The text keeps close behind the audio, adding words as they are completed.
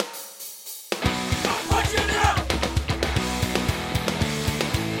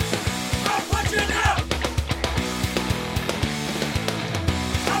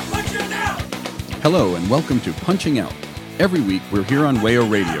Hello and welcome to Punching Out. Every week we're here on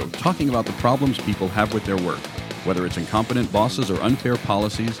Wayo Radio talking about the problems people have with their work, whether it's incompetent bosses or unfair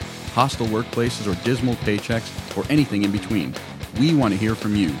policies, hostile workplaces or dismal paychecks, or anything in between. We want to hear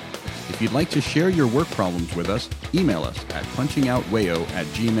from you. If you'd like to share your work problems with us, email us at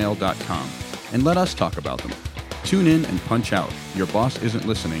punchingoutwayo@gmail.com and let us talk about them. Tune in and punch out. Your boss isn't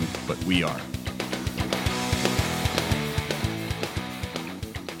listening, but we are.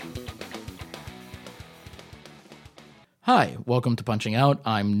 Hi, welcome to Punching Out.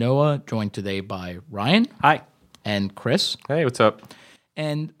 I'm Noah, joined today by Ryan. Hi. And Chris. Hey, what's up?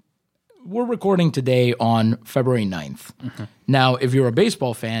 And we're recording today on February 9th. Mm-hmm. Now, if you're a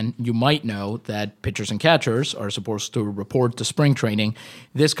baseball fan, you might know that pitchers and catchers are supposed to report to spring training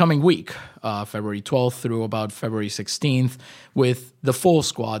this coming week, February 12th through about February 16th, with the full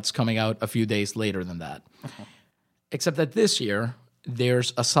squads coming out a few days later than that. Mm-hmm. Except that this year,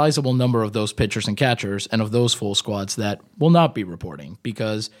 there's a sizable number of those pitchers and catchers and of those full squads that will not be reporting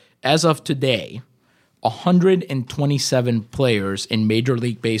because as of today, 127 players in Major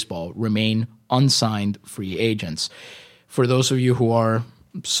League Baseball remain unsigned free agents. For those of you who are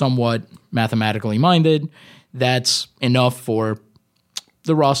somewhat mathematically minded, that's enough for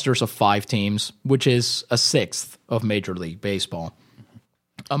the rosters of 5 teams, which is a sixth of Major League Baseball.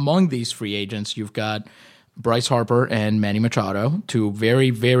 Among these free agents, you've got Bryce Harper and Manny Machado, 2 very,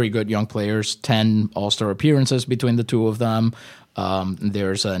 very good young players, 10 All-Star appearances between the two of them.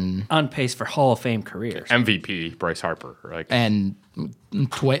 There's an on pace for Hall of Fame careers. MVP Bryce Harper, right? And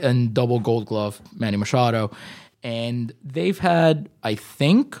double Gold Glove Manny Machado, and they've had, I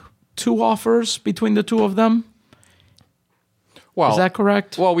think, 2 offers between the two of them. Well, is that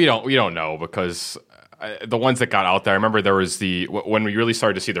correct? Well, we don't know because the ones that got out there. I remember there was when we really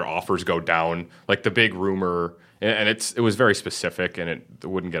started to see their offers go down, like the big rumor. And it was very specific, and it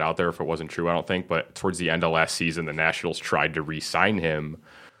wouldn't get out there if it wasn't true, I don't think. But towards the end of last season, the Nationals tried to re-sign him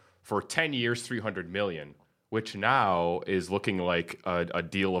for 10 years, $300 million, which now is looking like a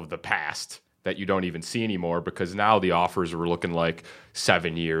deal of the past that you don't even see anymore because now the offers were looking like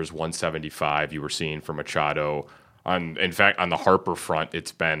 7 years, $175 you were seeing for Machado. In fact, on the Harper front,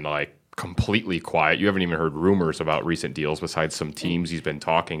 it's been like completely quiet. You haven't even heard rumors about recent deals besides some teams he's been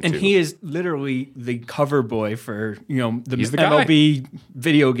talking to. And he is literally the cover boy for, the MLB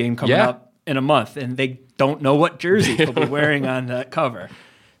video game coming up in a month, and they don't know what jersey he'll be wearing on that cover.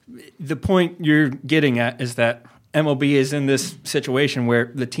 The point you're getting at is that MLB is in this situation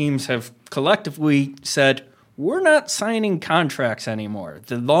where the teams have collectively said, we're not signing contracts anymore.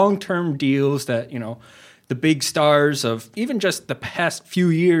 The long-term deals that, the big stars of even just the past few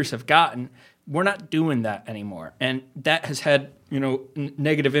years have gotten, we're not doing that anymore. And that has had,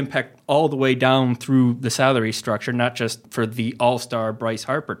 negative impact all the way down through the salary structure, not just for the all-star Bryce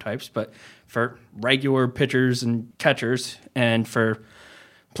Harper types, but for regular pitchers and catchers and for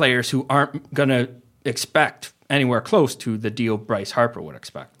players who aren't going to expect anywhere close to the deal Bryce Harper would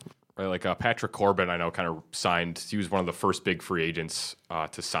expect. Right, like Patrick Corbin, I know, kind of signed. He was one of the first big free agents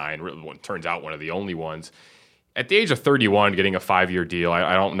to sign. Turns out one of the only ones. At the age of 31, getting a 5-year deal,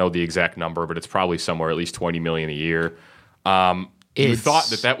 I don't know the exact number, but it's probably somewhere at least $20 million a year. You thought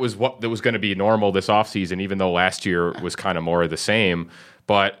that was what that was going to be normal this offseason, even though last year was kind of more of the same.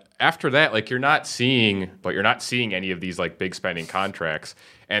 But after that, you're not seeing any of these big spending contracts.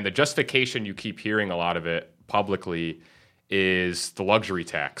 And the justification you keep hearing a lot of it publicly is the luxury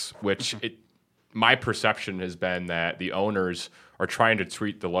tax, which my perception has been that the owners are trying to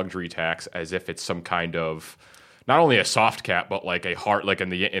treat the luxury tax as if it's some kind of not only a soft cap, but like a hard, like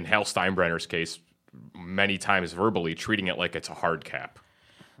in Hal Steinbrenner's case, many times verbally treating it like it's a hard cap.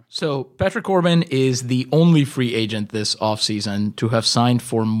 So Patrick Corbin is the only free agent this offseason to have signed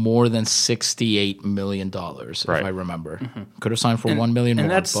for more than $68 million, if I remember. Mm-hmm. Could have signed for $1 million more.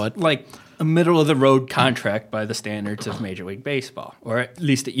 And that's like a middle-of-the-road contract by the standards of Major League Baseball, or at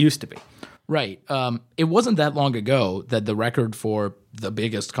least it used to be. Right. It wasn't that long ago that the record for the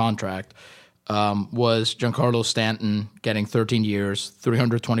biggest contract was Giancarlo Stanton getting 13 years,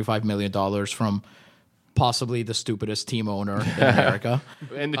 $325 million from possibly the stupidest team owner in America.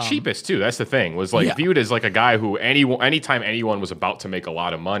 And the cheapest, too. That's the thing. Was viewed as like a guy who anytime anyone was about to make a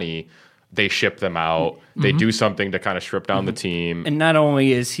lot of money, they ship them out. Mm-hmm. They do something to kind of strip down the team. And not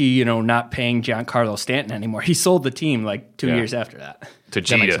only is he, not paying Giancarlo Stanton anymore, he sold the team 2 years after that. To That makes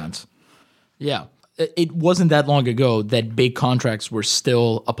Jeter. sense. Yeah. It wasn't that long ago that big contracts were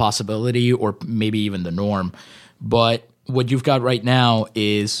still a possibility or maybe even the norm. But what you've got right now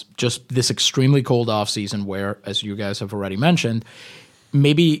is just this extremely cold offseason where, as you guys have already mentioned,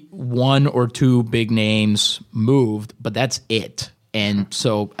 maybe 1 or 2 big names moved, but that's it. And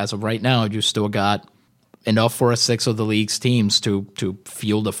so as of right now, you still got enough for a sixth of the league's teams to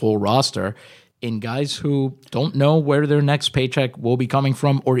field a full roster in guys who don't know where their next paycheck will be coming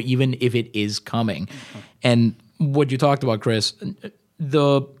from or even if it is coming. And what you talked about, Chris,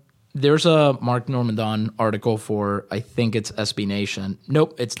 there's a Mark Normandin article for, I think it's SB Nation.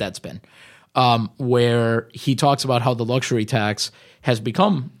 Nope, it's Deadspin, where he talks about how the luxury tax has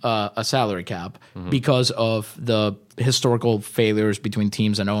become a salary cap because of the historical failures between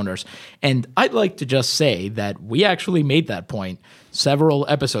teams and owners. And I'd like to just say that we actually made that point several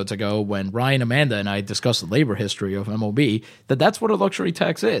episodes ago when Ryan, Amanda, and I discussed the labor history of MLB, that's what a luxury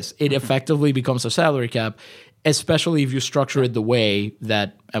tax is. It effectively becomes a salary cap, especially if you structure it the way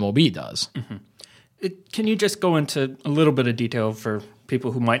that MLB does. Can you just go into a little bit of detail for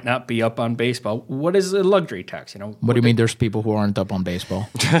people who might not be up on baseball? What is a luxury tax? What do you mean there's people who aren't up on baseball?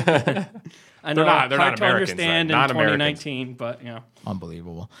 I know they're hard not to Americans, understand in 2019, but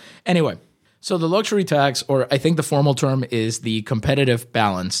Unbelievable. Anyway, so the luxury tax, or I think the formal term is the competitive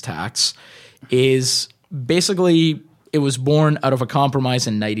balance tax, is basically, it was born out of a compromise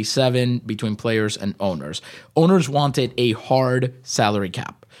in 97 between players and owners. Owners wanted a hard salary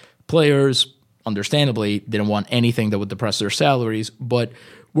cap. Players, understandably, didn't want anything that would depress their salaries, but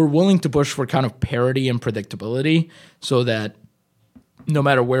were willing to push for kind of parity and predictability so that no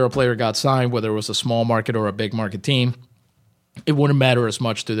matter where a player got signed, whether it was a small market or a big market team, it wouldn't matter as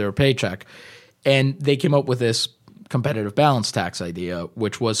much to their paycheck. And they came up with this competitive balance tax idea,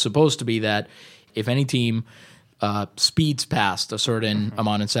 which was supposed to be that if any team speeds past a certain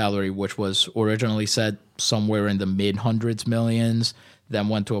amount in salary, which was originally set somewhere in the mid-hundreds millions, then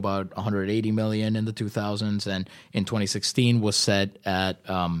went to about 180 million in the 2000s, and in 2016 was set at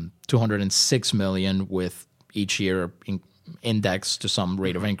 206 million with each year indexed to some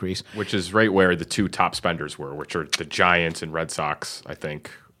rate of increase. Which is right where the two top spenders were, which are the Giants and Red Sox, I think,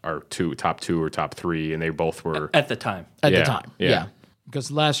 are top two or top three, and they both were... At the time. At the time, yeah.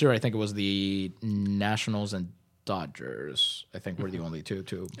 Because last year, I think it was the Nationals and Dodgers, I think, were the only two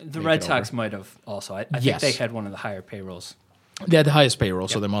to The Red Sox might have also. I think they had one of the higher payrolls. They had the highest payroll,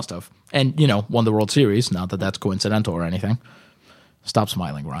 so they must have. And, won the World Series. Not that that's coincidental or anything. Stop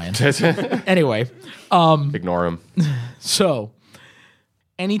smiling, Ryan. Anyway. Ignore him. So,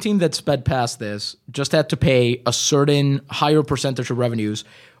 any team that sped past this just had to pay a certain higher percentage of revenues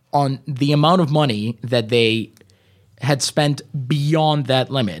on the amount of money that they had spent beyond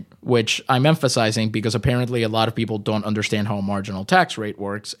that limit, which I'm emphasizing because apparently a lot of people don't understand how a marginal tax rate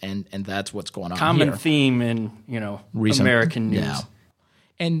works, and that's what's going on Common here. theme in, recent American news. Yeah.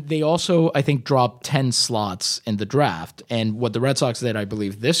 And they also, I think, dropped 10 slots in the draft. And what the Red Sox did, I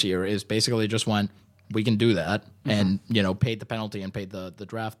believe, this year is basically just went, we can do that, and, paid the penalty and paid the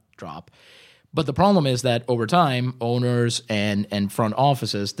draft drop. But the problem is that over time, owners and front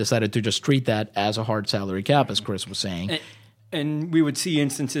offices decided to just treat that as a hard salary cap, as Chris was saying. And we would see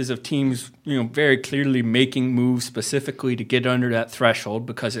instances of teams, very clearly making moves specifically to get under that threshold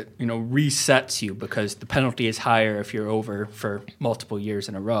because it, resets you because the penalty is higher if you're over for multiple years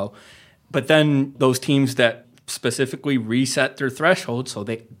in a row. But then those teams that specifically reset their threshold so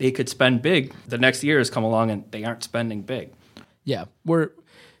they could spend big, the next year has come along and they aren't spending big. Yeah,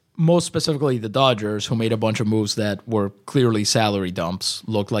 most specifically the Dodgers, who made a bunch of moves that were clearly salary dumps,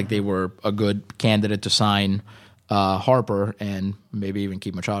 looked like they were a good candidate to sign Harper and maybe even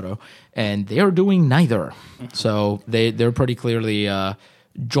keep Machado, and they are doing neither. So they're pretty clearly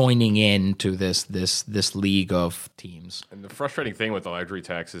joining in to this league of teams. And the frustrating thing with the luxury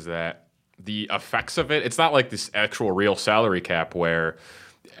tax is that the effects of it's not like this actual real salary cap where,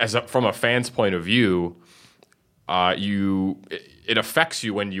 from a fan's point of view, it affects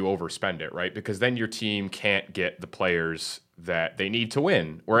you when you overspend it, right? Because then your team can't get the players that they need to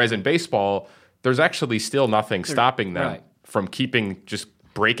win. Whereas in baseball, there's actually still nothing stopping them from just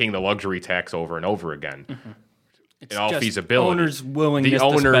breaking the luxury tax over and over again. It's in all just feasibility. Owners' willingness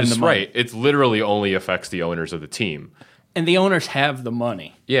to spend the money. Right. It literally only affects the owners of the team. And the owners have the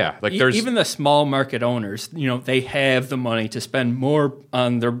money. Yeah. Like there's even the small market owners, they have the money to spend more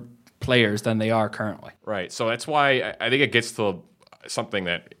on their players than they are currently. Right. So that's why I think it gets to something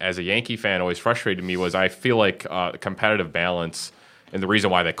that, as a Yankee fan, always frustrated me was I feel like competitive balance, and the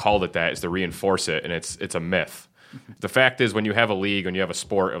reason why they called it that is to reinforce it, and it's a myth. The fact is, when you have a league and you have a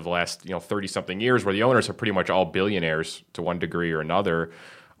sport of the last 30-something years where the owners are pretty much all billionaires to one degree or another,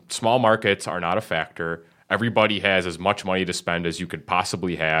 small markets are not a factor. Everybody has as much money to spend as you could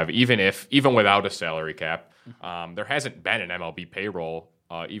possibly have, even without a salary cap. There hasn't been an MLB payroll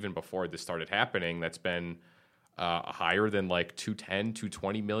even before this started happening that's been higher than like 210,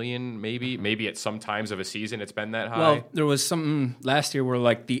 220 million, maybe at some times of a season it's been that high. Well, there was something last year where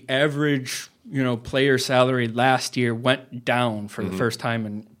like the average, player salary last year went down for the first time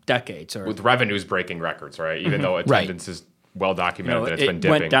in decades. Or with revenues breaking records, right? Even though attendance is well documented that it's been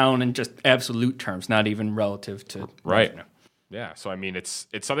dipping. It went down in just absolute terms, not even relative to revenue. Yeah, so I mean, it's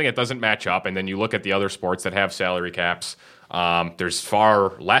something that doesn't match up. And then you look at the other sports that have salary caps. There's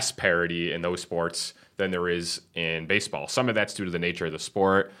far less parity in those sports than there is in baseball. Some of that's due to the nature of the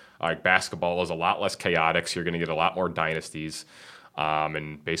sport. Like basketball is a lot less chaotic, so you're going to get a lot more dynasties.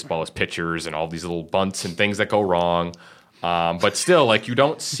 And baseball is pitchers and all these little bunts and things that go wrong. But still, like you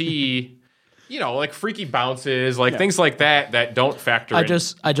don't see, like freaky bounces, like things like that don't factor in.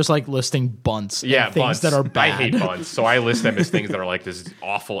 I just like listing bunts. Yeah, and things bunts. that are bad. I hate bunts, so I list them as things that are like this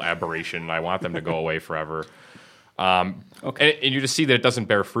awful aberration, and I want them to go away forever. Okay. And you just see that it doesn't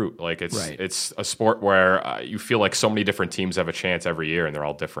bear fruit. Like it's a sport where you feel like so many different teams have a chance every year, and they're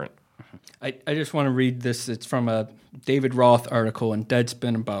all different. I just want to read this. It's from a David Roth article in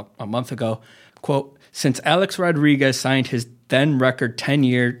Deadspin about a month ago. Quote, since Alex Rodriguez signed his then record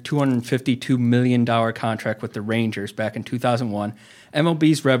 10-year, $252 million contract with the Rangers back in 2001,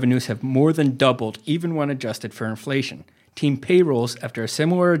 MLB's revenues have more than doubled even when adjusted for inflation. Team payrolls, after a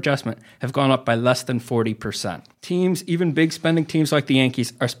similar adjustment, have gone up by less than 40%. Teams, even big spending teams like the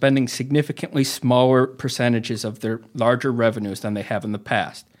Yankees, are spending significantly smaller percentages of their larger revenues than they have in the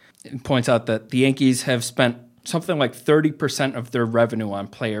past. It points out that the Yankees have spent something like 30% of their revenue on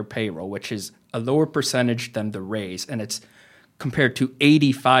player payroll, which is a lower percentage than the Rays, and it's compared to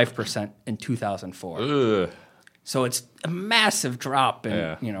 85% in 2004. Ugh. So it's a massive drop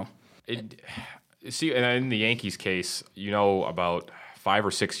in, See, and in the Yankees case, about 5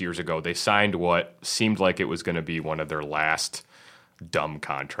 or 6 years ago, they signed what seemed like it was going to be one of their last dumb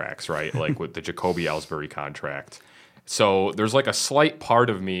contracts, right? Like with the Jacoby Ellsbury contract. So there's like a slight part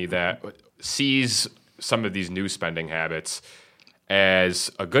of me that sees some of these new spending habits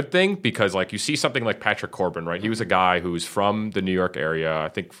as a good thing because, like, you see something like Patrick Corbin, right? He was a guy who's from the New York area, I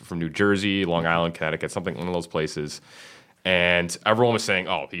think from New Jersey, Long Island, Connecticut, one of those places. And everyone was saying,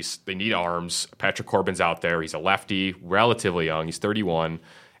 they need arms. Patrick Corbin's out there. He's a lefty, relatively young. He's 31,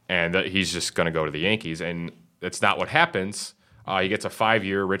 and he's just going to go to the Yankees. And that's not what happens. He gets a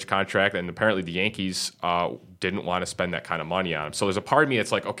 5-year rich contract, and apparently the Yankees didn't want to spend that kind of money on him. So there's a part of me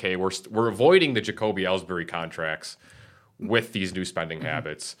that's like, okay, we're avoiding the Jacoby Ellsbury contracts with these new spending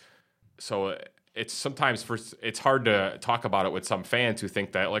habits. So it's sometimes it's hard to talk about it with some fans who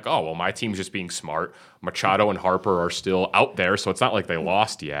think that like, oh, well, my team's just being smart. Machado and Harper are still out there, so it's not like they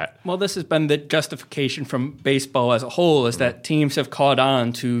lost yet. Well, this has been the justification from baseball as a whole is that teams have caught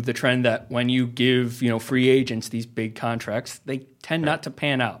on to the trend that when you give, free agents these big contracts, they tend not to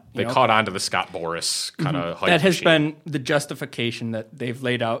pan out. They caught on to the Scott Boras kind of hype that has machine. been the justification that they've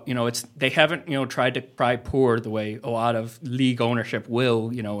laid out. They haven't, tried to pry poor the way a lot of league ownership will,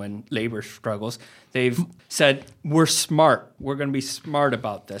 in labor struggles. They've said, we're smart. We're going to be smart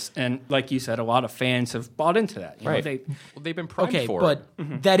about this. And like you said, a lot of fans have bought into that. Right. They've been primed for it.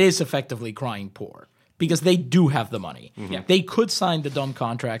 But that is effectively crying poor because they do have the money. Yeah. They could sign the dumb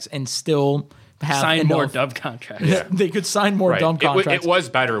contracts and still have sign enough. More dumb contracts. Yeah. They could sign more dumb contracts. It was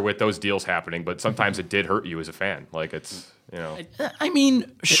better with those deals happening, but sometimes it did hurt you as a fan. Like it's, I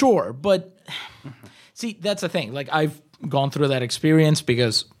mean, sure, but see, that's the thing. Like I've gone through that experience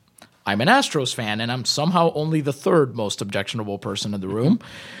because I'm an Astros fan, and I'm somehow only the third most objectionable person in the room.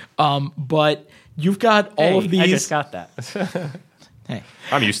 But you've got all of these. I just got that. Hey,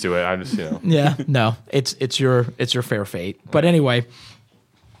 I'm used to it. I'm just, Yeah, no, it's your fair fate. But anyway,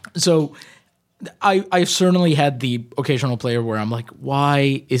 so I've certainly had the occasional player where I'm like,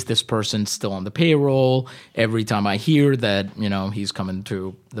 why is this person still on the payroll? Every time I hear that, he's coming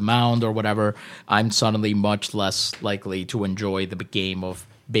to the mound or whatever, I'm suddenly much less likely to enjoy the game of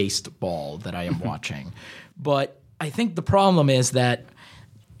baseball that I am watching. But I think the problem is that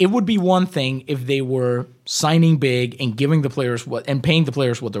it would be one thing if they were signing big and giving the players and paying the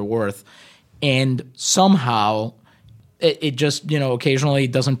players what they're worth, and somehow it just occasionally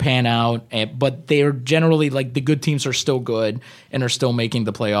doesn't pan out. But they're generally like the good teams are still good and are still making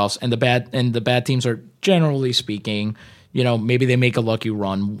the playoffs, and the bad teams are generally speaking. Maybe they make a lucky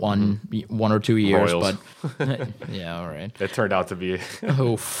run one or 2 years, Royals. but yeah, all right. It turned out to be.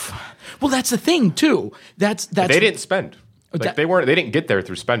 Oof. Well, that's the thing too. That's they didn't spend. Like they didn't get there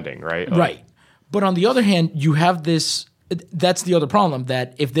through spending, right? Right. But on the other hand, you have this. That's the other problem.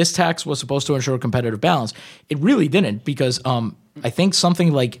 That if this tax was supposed to ensure competitive balance, it really didn't because I think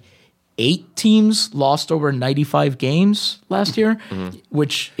something like 8 teams lost over 95 games last year,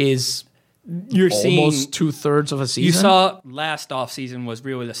 which is you're seeing almost 2/3 of a season. You saw last offseason was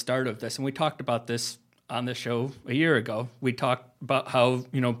really the start of this, and we talked about this on the show a year ago. We talked about how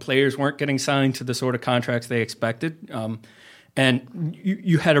players weren't getting signed to the sort of contracts they expected, and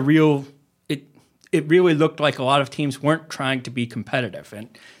you had a real. It really looked like a lot of teams weren't trying to be competitive, and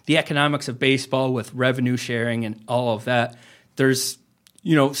the economics of baseball with revenue sharing and all of that. There's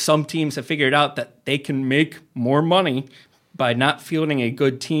some teams have figured out that they can make more money by not fielding a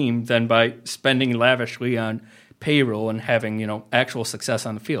good team than by spending lavishly on payroll and having, actual success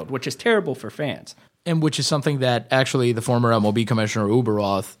on the field, which is terrible for fans. And which is something that actually the former MLB commissioner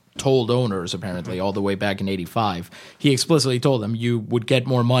Uberroth told owners, apparently, all the way back in '85. He explicitly told them you would get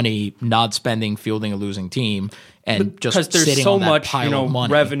more money not fielding a losing team and just there's sitting so on that much pile of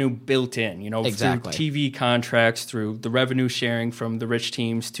money. Revenue built in, exactly. through TV contracts, through the revenue sharing from the rich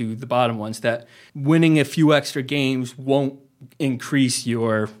teams to the bottom ones, that winning a few extra games won't increase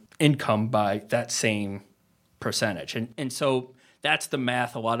your income by that same percentage. And so that's the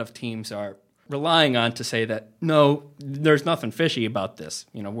math a lot of teams are relying on to say that, no, there's nothing fishy about this.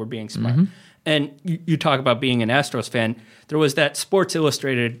 We're being smart. Mm-hmm. And you talk about being an Astros fan. There was that Sports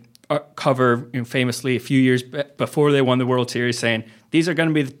Illustrated cover famously a few years before they won the World Series saying, these are going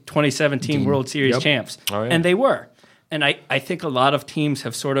to be the 2017 World Series champs. Oh, yeah. And they were. And I think a lot of teams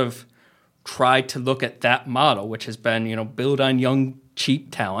have sort of tried to look at that model, which has been, build on young,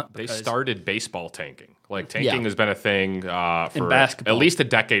 cheap talent. They started baseball tanking. Like, tanking has been a thing for at least a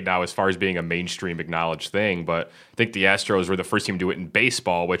decade now as far as being a mainstream acknowledged thing. But I think the Astros were the first team to do it in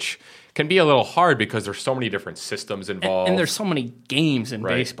baseball, which can be a little hard because there's so many different systems involved. And there's so many games in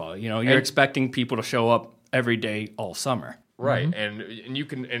baseball. You're expecting people to show up every day all summer. Right. Mm-hmm. And you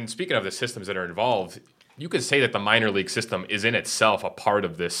can, and speaking of the systems that are involved, you could say that the minor league system is in itself a part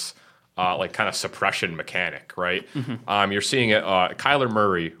of this kind of suppression mechanic, right? Mm-hmm. You're seeing it. Kyler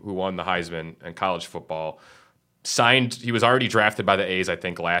Murray, who won the Heisman in college football, signed. He was already drafted by the A's, I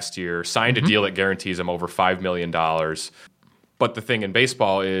think, last year. Signed a deal that guarantees him over $5 million. But the thing in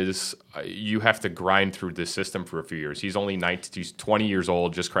baseball is you have to grind through this system for a few years. He's only 20 years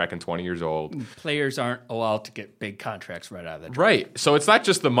old, just cracking 20 years old. Players aren't allowed to get big contracts right out of the draft. Right. So it's not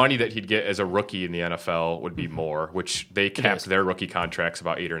just the money that he'd get as a rookie in the NFL would be more, which they capped their rookie contracts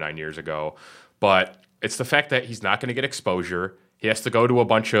about 8 or 9 years ago. But it's the fact that he's not going to get exposure. He has to go to a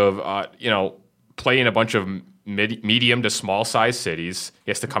bunch of, play in a bunch of medium to small size cities.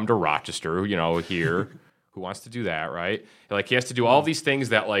 He has to come to Rochester, here. Who wants to do that, right? Like, he has to do all these things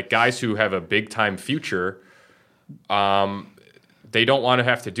that, like, guys who have a big-time future, they don't want to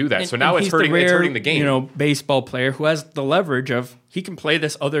have to do that. So now it's hurting the game. Baseball player who has the leverage of he can play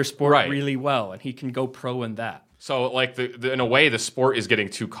this other sport really well, and he can go pro in that. So, like, in a way, the sport is getting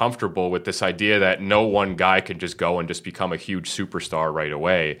too comfortable with this idea that no one guy can just go and just become a huge superstar right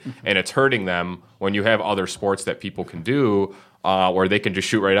away. Mm-hmm. And it's hurting them when you have other sports that people can do where they can just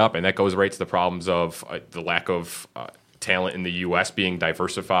shoot right up. And that goes right to the problems of the lack of talent in the U.S. being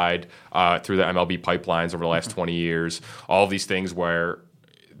diversified through the MLB pipelines over the last 20 years. All of these things where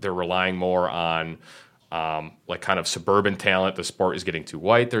they're relying more on kind of suburban talent. The sport is getting too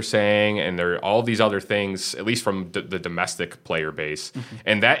white, they're saying, and there are all these other things, at least from the domestic player base. Mm-hmm.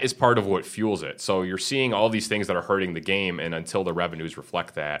 And that is part of what fuels it. So you're seeing all these things that are hurting the game, and until the revenues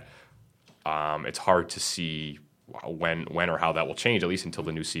reflect that, it's hard to see when or how that will change, at least until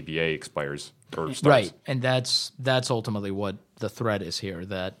the new CBA expires or starts. Right, and that's ultimately what the threat is here,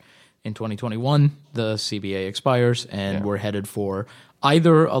 that in 2021, the CBA expires, and we're headed for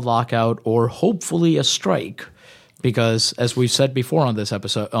either a lockout or hopefully a strike, because as we've said before on this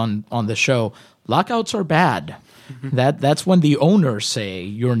episode, on this show, lockouts are bad. Mm-hmm. That's when the owners say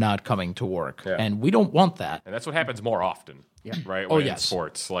you're not coming to work, and we don't want that. And that's what happens more often, right? In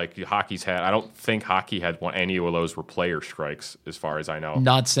sports, like hockey's had. I don't think hockey had any of those were player strikes, as far as I know.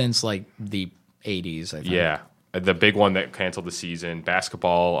 Not since like the 80s, I think. Yeah. The big one that canceled the season.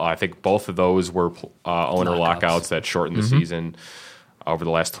 Basketball, I think both of those were owner lockouts that shortened the season over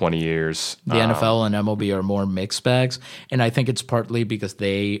the last 20 years. The NFL and MLB are more mixed bags, and I think it's partly because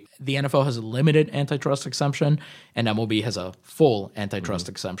the NFL has a limited antitrust exemption, and MLB has a full antitrust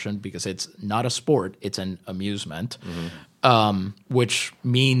exemption because it's not a sport, it's an amusement, which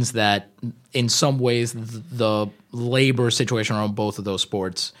means that in some ways the labor situation around both of those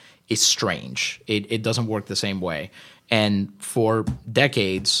sports is strange. It doesn't work the same way. And for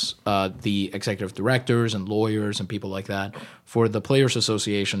decades, the executive directors and lawyers and people like that for the players'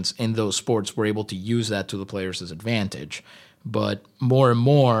 associations in those sports were able to use that to the players' advantage. But more and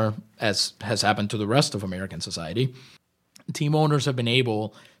more, as has happened to the rest of American society, team owners have been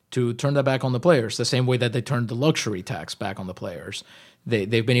able to turn that back on the players the same way that they turned the luxury tax back on the players.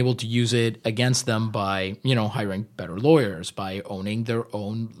 They've been able to use it against them by, hiring better lawyers, by owning their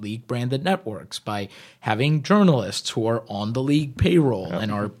own league-branded networks, by having journalists who are on the league payroll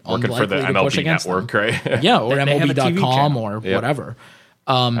and are working unlikely for the to push MLB against network, them. right? Yeah, or They have a TV MLB.com channel. or whatever.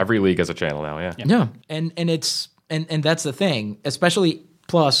 Every league has a channel now. Yeah. Yeah, and that's the thing, especially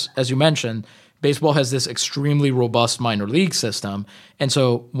plus, as you mentioned, baseball has this extremely robust minor league system, and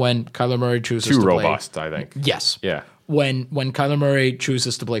so when Kyler Murray chooses Too to robust, play, I think. yes, Yeah. When Kyler Murray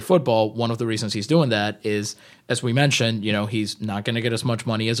chooses to play football, one of the reasons he's doing that is, as we mentioned, he's not going to get as much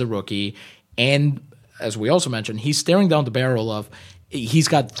money as a rookie, and as we also mentioned, he's staring down the barrel of he's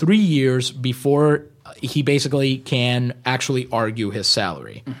got 3 years before he basically can actually argue his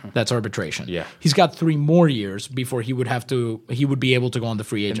salary. That's arbitration. Yeah. He's got 3 more years before he would be able to go on the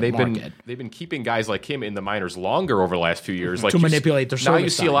free agent market. They've been keeping guys like him in the minors longer over the last few years. Like To manipulate their Now you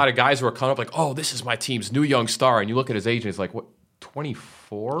service see a time. lot of guys who are coming up like, oh, this is my team's new young star. And you look at his age and it's like, what,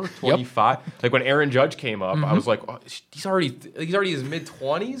 24, 25? Like when Aaron Judge came up, I was like, oh, he's already in his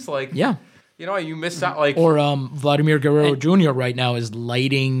mid-20s? Like, Yeah. You missed out. Like, Or Vladimir Guerrero Jr. right now is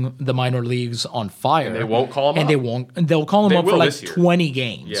lighting the minor leagues on fire. And they won't call him and up. they won't. They'll call him They up for will like this year. 20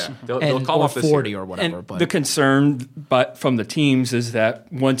 games. Yeah. They'll call him or up this 40 year. or whatever. And But the concern from the teams is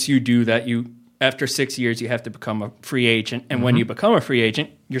that once you do that, after 6 years, you have to become a free agent. And when you become a free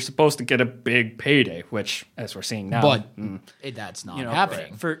agent, you're supposed to get a big payday, which, as we're seeing now, that's not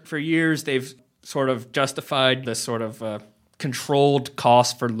happening. For years, they've sort of justified this sort of controlled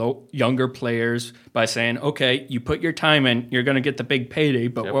cost for younger players by saying, okay, you put your time in, you're going to get the big payday.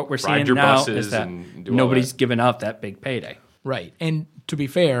 But what we're Ride seeing your now buses is that and do all nobody's that. giving out that big payday. Right. And to be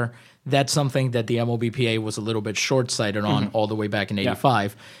fair, that's something that the MLBPA was a little bit short-sighted on all the way back in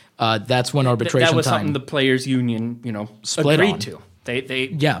 85. That's when arbitration That was time something the players' union, Split agreed on. to. They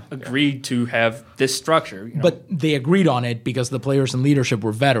Yeah. agreed to have this structure. But they agreed on it because the players in leadership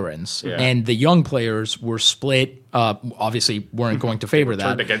were veterans, and the young players were split. Obviously, weren't going to favor that.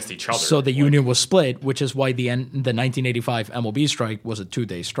 turned against each other. So the union was split, which is why the 1985 MLB strike was a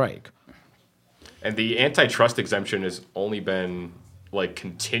 2-day strike. And the antitrust exemption has only been like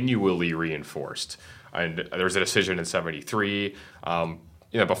continually reinforced. And there was a decision in '73.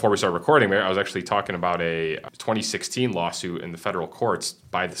 Before we started recording, I was actually talking about a 2016 lawsuit in the federal courts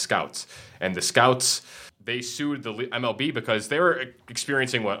by the Scouts. And the Scouts, they sued the MLB because they were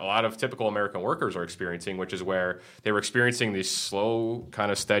experiencing what a lot of typical American workers are experiencing, which is where they were experiencing these slow,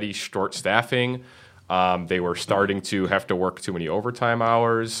 kind of steady, short staffing. They were starting to have to work too many overtime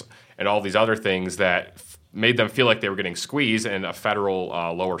hours and all these other things that made them feel like they were getting squeezed. And a federal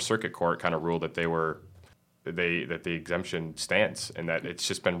lower circuit court kind of ruled that that the exemption stands, and that it's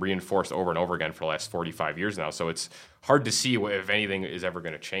just been reinforced over and over again for the last 45 years now. So it's hard to see if anything is ever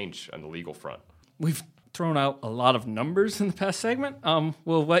going to change on the legal front. We've thrown out a lot of numbers in the past segment.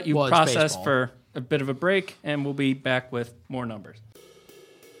 We'll let you Well, it's process baseball. for a bit of a break, and we'll be back with more numbers.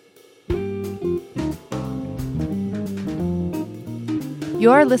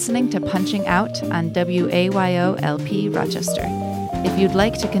 You're listening to Punching Out on WAYO-LP Rochester. If you'd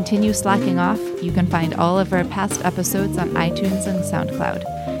like to continue slacking off, you can find all of our past episodes on iTunes and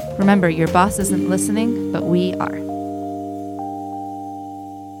SoundCloud. Remember, your boss isn't listening, but we are.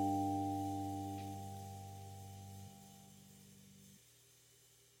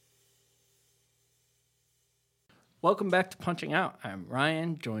 Welcome back to Punching Out. I'm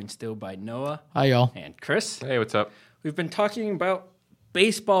Ryan, joined still by Noah Hi, y'all. and Chris. Hey, what's up? We've been talking about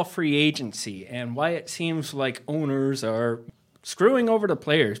baseball free agency and why it seems like owners are screwing over the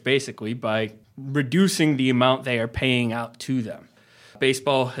players basically by reducing the amount they are paying out to them.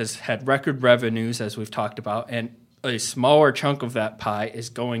 Baseball has had record revenues, as we've talked about, and a smaller chunk of that pie is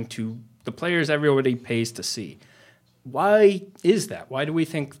going to the players everybody pays to see. Why is that? Why do we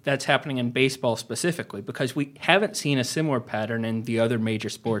think that's happening in baseball specifically? Because we haven't seen a similar pattern in the other major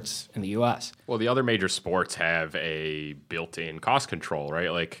sports in the U.S. Well, the other major sports have a built-in cost control,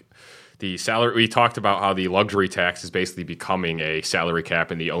 right? Like the salary, we talked about how the luxury tax is basically becoming a salary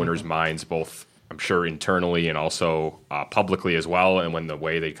cap in the owners' minds, both, I'm sure, internally and also publicly as well. And when the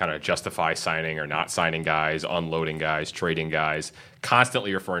way they kind of justify signing or not signing guys, unloading guys, trading guys,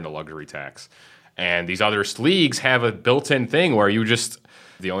 constantly referring to luxury tax. And these other leagues have a built-in thing where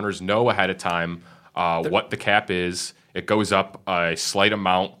the owners know ahead of time what the cap is. It goes up a slight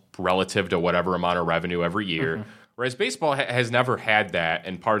amount relative to whatever amount of revenue every year. Mm-hmm. Whereas baseball has never had that,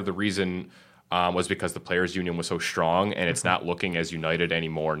 and part of the reason was because the players' union was so strong, and it's not looking as united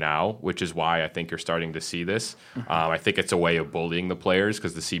anymore now, which is why I think you're starting to see this. I think it's a way of bullying the players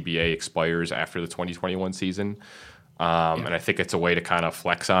because the CBA expires after the 2021 season. And I think it's a way to kind of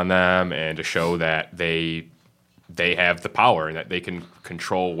flex on them and to show that they they have the power and that they can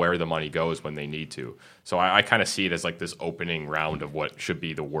control where the money goes when they need to. So I kind of see it as like this opening round of what should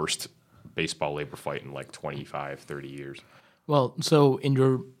be the worst baseball labor fight in like 25, 30 years. Well, so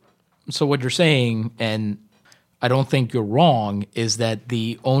what you're saying, and I don't think you're wrong, is that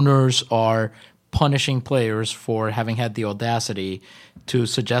the owners are punishing players for having had the audacity to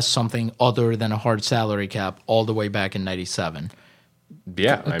suggest something other than a hard salary cap all the way back in 97.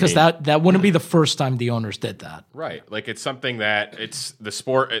 Yeah, because that wouldn't be the first time the owners did that. Right. Like it's something that it's the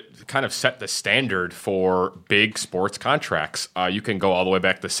sport, it kind of set the standard for big sports contracts. You can go all the way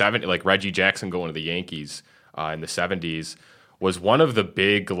back to 70, like Reggie Jackson going to the Yankees in the 70s was one of the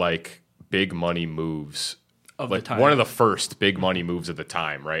big money moves of the time. One of the first big money moves of the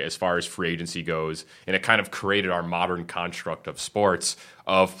time, right? As far as free agency goes. And it kind of created our modern construct of sports,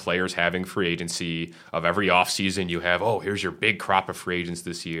 of players having free agency, of every offseason you have, here's your big crop of free agents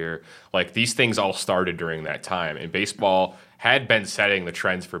this year. Like these things all started during that time. And baseball had been setting the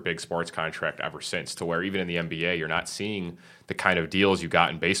trends for big sports contract ever since, to where even in the NBA, you're not seeing the kind of deals you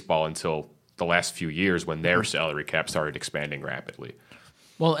got in baseball until the last few years when their salary cap started expanding rapidly.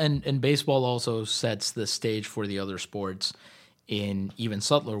 Well, and baseball also sets the stage for the other sports in even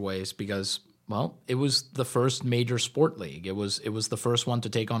subtler ways because, well, it was the first major sport league. It was the first one to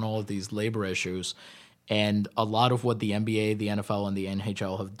take on all of these labor issues. And a lot of what the NBA, the NFL, and the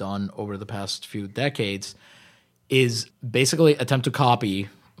NHL have done over the past few decades is basically attempt to copy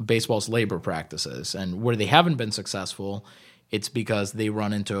baseball's labor practices. And where they haven't been successful, it's because they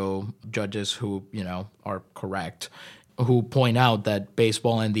run into judges who, are correct, who point out that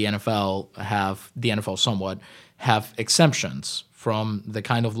baseball and the NFL have exemptions from the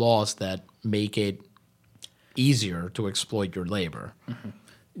kind of laws that make it easier to exploit your labor.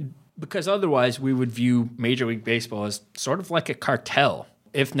 Mm-hmm. Because otherwise we would view Major League Baseball as sort of like a cartel,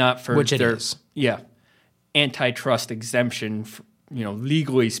 if not for which it is. Yeah, antitrust exemption,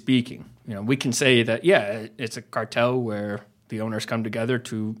 legally speaking. We can say that, it's a cartel where the owners come together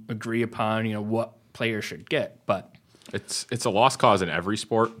to agree upon, what players should get, but It's a lost cause in every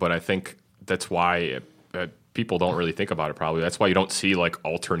sport, but I think that's why people don't really think about it probably. That's why you don't see like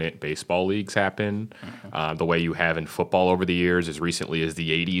alternate baseball leagues happen the way you have in football over the years. As recently as the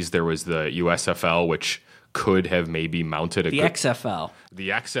 80s, there was the USFL, which could have maybe mounted the XFL. The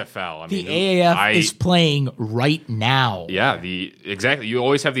XFL. The AAF is playing right now. Yeah, exactly. You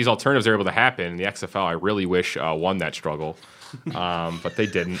always have these alternatives that are able to happen. The XFL, I really wish won that struggle. But they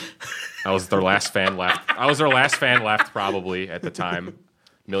didn't. I was their last fan left. Probably at the time. $1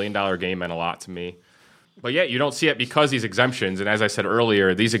 million game meant a lot to me. But yeah, you don't see it because these exemptions, and as I said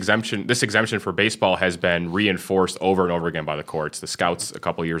earlier, this exemption for baseball has been reinforced over and over again by the courts. The scouts a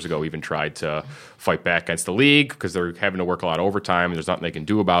couple of years ago even tried to fight back against the league because they're having to work a lot of overtime and there's nothing they can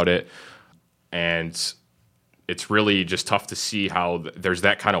do about it. And it's really just tough to see how there's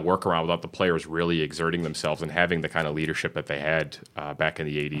that kind of workaround without the players really exerting themselves and having the kind of leadership that they had back in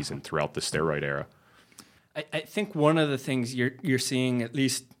the 80s and throughout the steroid era. I think one of the things you're seeing, at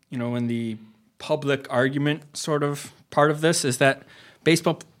least in the public argument sort of part of this, is that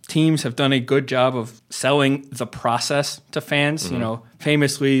baseball teams have done a good job of selling the process to fans. Mm-hmm.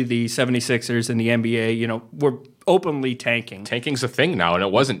 Famously, the 76ers and the NBA, were openly tanking. Tanking's a thing now, and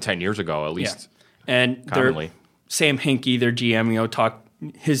it wasn't 10 years ago, at least. Yeah. And commonly. Sam Hinkie, their GM,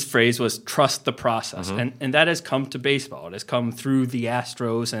 his phrase was trust the process. Mm-hmm. And that has come to baseball. It has come through the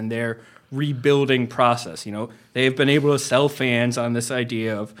Astros and their rebuilding process. They've been able to sell fans on this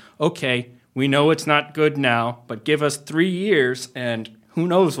idea of, okay, we know it's not good now, but give us 3 years and who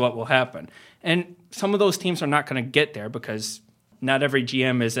knows what will happen. And some of those teams are not going to get there because not every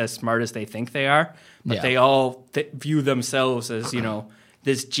GM is as smart as they think they are, but they all view themselves as,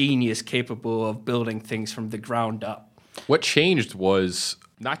 this genius capable of building things from the ground up. What changed was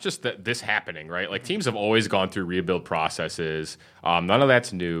not just this happening, right? Like teams have always gone through rebuild processes. None of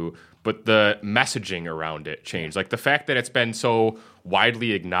that's new, but the messaging around it changed. Like the fact that it's been so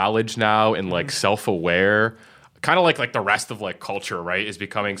widely acknowledged now and like self-aware, kind of like the rest of like culture, right? Is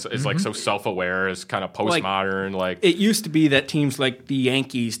becoming like so self-aware, is kind of postmodern. Like it used to be that teams like the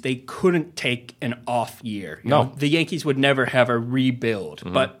Yankees, they couldn't take an off year. You know, the Yankees would never have a rebuild,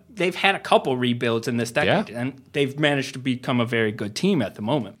 but they've had a couple rebuilds in this decade, and they've managed to become a very good team at the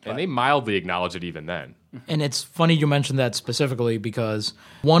moment. And they mildly acknowledge it even then. And it's funny you mentioned that specifically because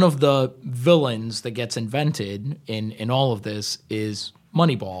one of the villains that gets invented in all of this is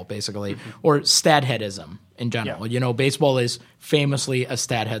Moneyball, basically, or statheadism in general. Yeah. You know, baseball is famously a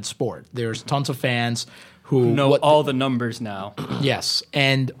stathead sport. There's tons of fans who know all the numbers now. Yes,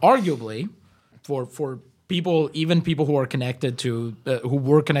 and arguably, for even people who are connected to who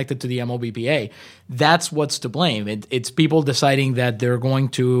were connected to the MLBPA, that's what's to blame. It's people deciding that they're going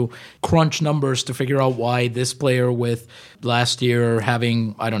to crunch numbers to figure out why this player with last year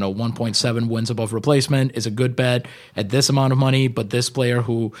having 1.7 wins above replacement is a good bet at this amount of money, but this player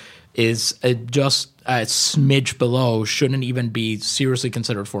who is just a smidge below shouldn't even be seriously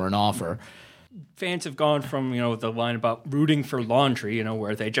considered for an offer. Fans have gone from, the line about rooting for laundry,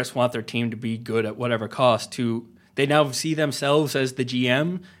 where they just want their team to be good at whatever cost, to they now see themselves as the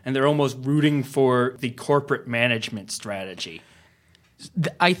GM and they're almost rooting for the corporate management strategy.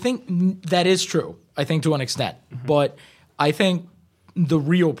 I think that is true, I think to an extent. But I think the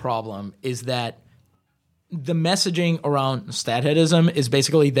real problem is that the messaging around statheadism is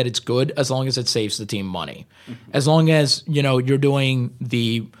basically that it's good as long as it saves the team money. As long as, you're doing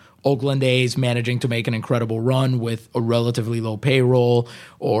the Oakland A's managing to make an incredible run with a relatively low payroll,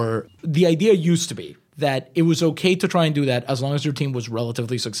 or the idea used to be that it was okay to try and do that as long as your team was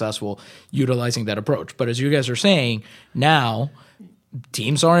relatively successful utilizing that approach. But as you guys are saying, now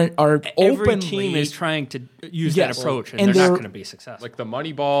teams are openly... Every team is trying to use that approach, and they're not going to be successful. Like the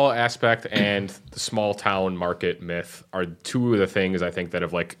Moneyball aspect and the small town market myth are two of the things I think that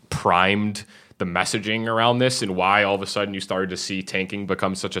have primed the messaging around this, and why all of a sudden you started to see tanking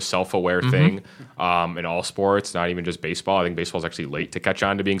become such a self-aware thing in all sports, not even just baseball. I think baseball's actually late to catch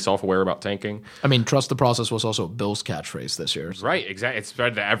on to being self-aware about tanking. I mean, trust the process was also Bill's catchphrase this year. So. Right, exactly. It's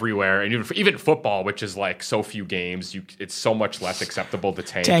spread to everywhere, and even football, which is so few games, it's so much less acceptable to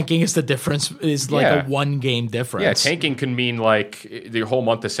tank. Tanking is the difference, is a one-game difference. Yeah, tanking can mean the whole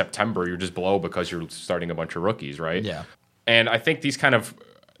month of September you're just below because you're starting a bunch of rookies, right? Yeah. And I think these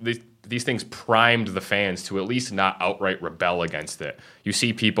things primed the fans to at least not outright rebel against it. You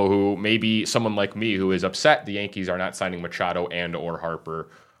see people who, maybe someone like me who is upset the Yankees are not signing Machado and or Harper,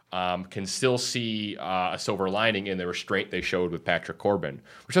 can still see a silver lining in the restraint they showed with Patrick Corbin,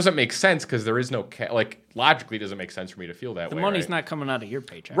 which doesn't make sense because there is no logically it doesn't make sense for me to feel that way. The money's not coming out of your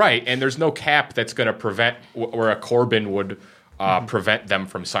paycheck. Right, and there's no cap that's going to prevent where a Corbin would prevent them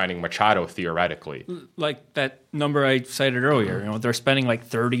from signing Machado theoretically. Like that number I cited earlier, they're spending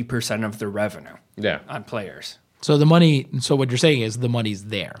 30% of their revenue on players. So what you're saying is the money's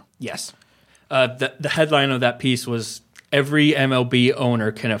there. Yes. The headline of that piece was every MLB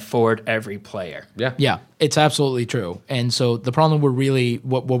owner can afford every player. Yeah. Yeah, it's absolutely true. And so the problem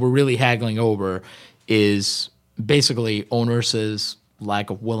what we're really haggling over is basically owners'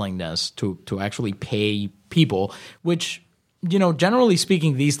 lack of willingness to actually pay people, which generally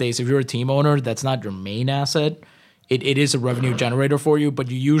speaking these days, if you're a team owner, that's not your main asset. It is a revenue generator for you, but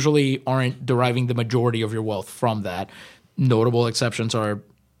you usually aren't deriving the majority of your wealth from that. Notable exceptions are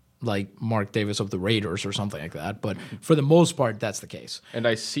like Mark Davis of the Raiders or something like that. But for the most part, that's the case. And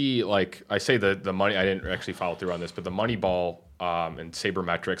I see, I say the money, I didn't actually follow through on this, but the Moneyball and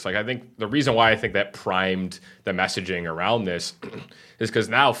sabermetrics, I think the reason why I think that primed the messaging around this is because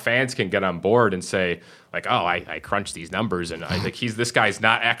now fans can get on board and say, I crunched these numbers and I think this guy's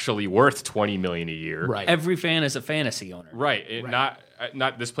not actually worth $20 million a year. Right. Every fan is a fantasy owner. Right.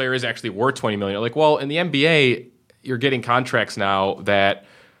 Not this player is actually worth $20 million. In the NBA, you're getting contracts now that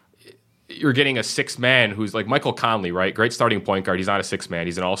you're getting a sixth man who's like Michael Conley, right? Great starting point guard. He's not a sixth man.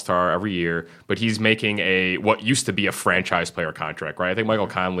 He's an all-star every year, but he's making what used to be a franchise player contract, right? I think Michael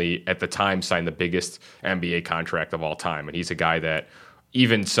Conley at the time signed the biggest NBA contract of all time, and he's a guy that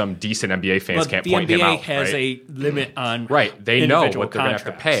even some decent NBA fans can't point him out. The NBA has a limit on They know what they're going to have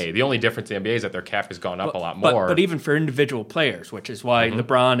to pay. The only difference in the NBA is that their cap has gone up a lot more. But even for individual players, which is why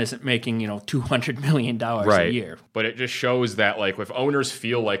LeBron isn't making $200 million a year. But it just shows that if owners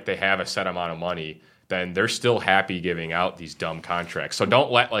feel like they have a set amount of money, then they're still happy giving out these dumb contracts. So don't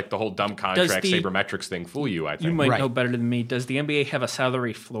let the whole dumb contract sabermetrics thing fool you. I think you might know better than me. Does the NBA have a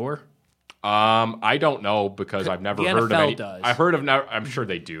salary floor? I don't know because I've never heard of any. Does. I heard of now. I'm sure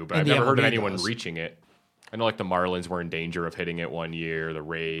they do, but I've never heard of anyone reaching it. I know the Marlins were in danger of hitting it one year. The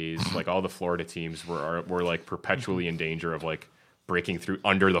Rays, all the Florida teams were perpetually in danger of breaking through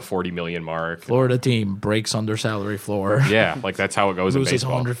under the 40 million mark. Florida team breaks under salary floor. Yeah, that's how it goes in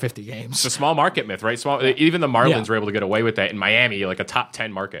baseball. 150 games. It's a small market myth, right? Even the Marlins were able to get away with that in Miami, a top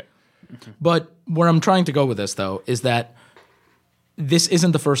 10 market. But where I'm trying to go with this, though, is that this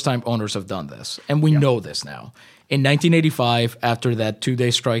isn't the first time owners have done this, and we know this now. In 1985, after that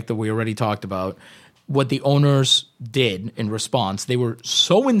 2-day strike that we already talked about, what the owners did in response, they were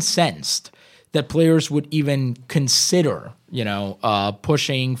so incensed that players would even consider,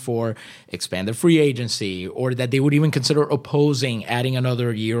 pushing for expanded free agency, or that they would even consider opposing adding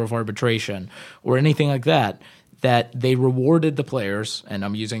another year of arbitration or anything like that. that they rewarded the players, and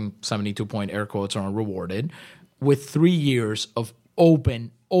I'm using 72-point air quotes on rewarded, with 3 years of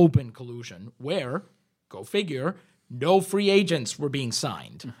open collusion where, go figure, no free agents were being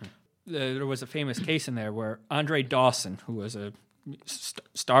signed. There was a famous case in there where Andre Dawson, who was a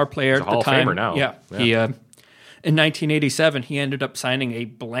star player at the Hall time, of Famer now. He in 1987 he ended up signing a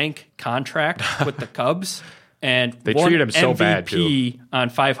blank contract with the Cubs, and they won treated him so MVP bad too. on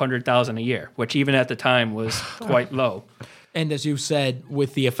 $500,000 a year, which even at the time was quite low. And as you said,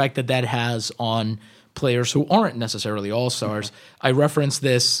 with the effect that has on players who aren't necessarily all-stars, I referenced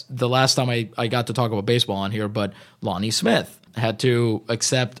this the last time I got to talk about baseball on here, but Lonnie Smith had to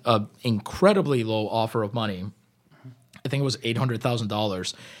accept an incredibly low offer of money. I think it was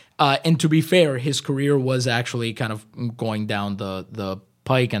 $800,000. And to be fair, his career was actually kind of going down the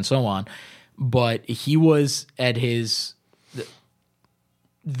pike and so on. But he was at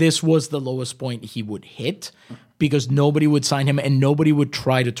this was the lowest point he would hit because nobody would sign him and nobody would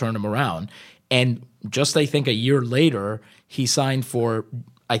try to turn him around. And just, I think, a year later, he signed for,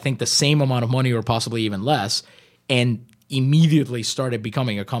 I think, the same amount of money or possibly even less, and immediately started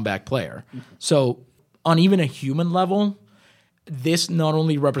becoming a comeback player. So on even a human level, this not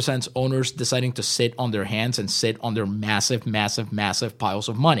only represents owners deciding to sit on their hands and sit on their massive piles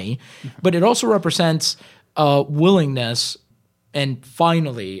of money, but it also represents willingness, and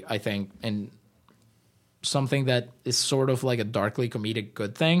finally, I think, and something that is sort of like a darkly comedic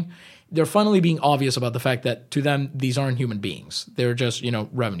good thing, they're finally being obvious about the fact that to them, these aren't human beings. They're just,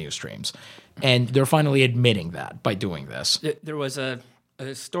 revenue streams. And they're finally admitting that by doing this. There was a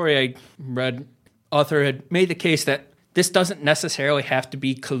story I read. Author had made the case that this doesn't necessarily have to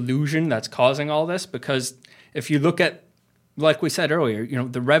be collusion that's causing all this, because if you look at, like we said earlier,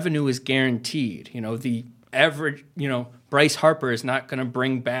 the revenue is guaranteed. The average, Bryce Harper is not going to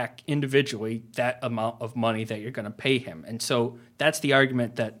bring back individually that amount of money that you're going to pay him. And so that's the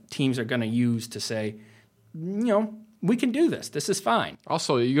argument that teams are going to use to say, we can do this. This is fine.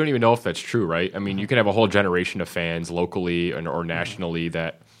 Also, you don't even know if that's true, right? I mean, you can have a whole generation of fans locally or nationally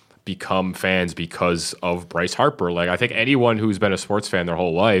that become fans because of Bryce Harper. Like, I think anyone who's been a sports fan their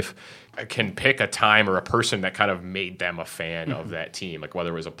whole life can pick a time or a person that kind of made them a fan of that team, like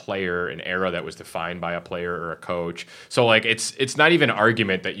whether it was a player, an era that was defined by a player or a coach. So like it's not even an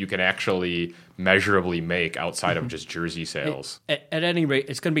argument that you can actually measurably make outside of just jersey sales. At any rate,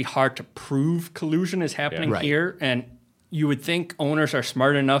 it's going to be hard to prove collusion is happening here, and you would think owners are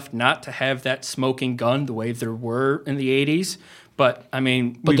smart enough not to have that smoking gun the way there were in the 80s. But, I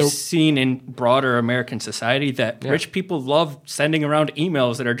mean, we've seen in broader American society that rich people love sending around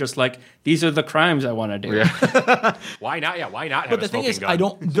emails that are just like, these are the crimes I want to do. Yeah. Why not? Yeah, why not have a smoking gun?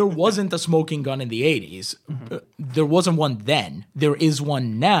 But the thing is, there wasn't a smoking gun in the 80s. There wasn't one then. There is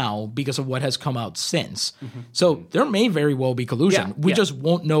one now because of what has come out since. So there may very well be collusion. We just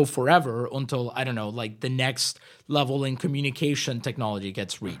won't know forever until, I don't know, like the next level in communication technology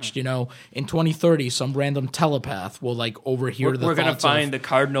gets reached. In 2030, some random telepath will like overhear the We're going to find the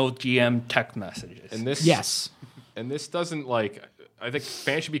Cardinal GM text messages. And this, yes. And this doesn't like, I think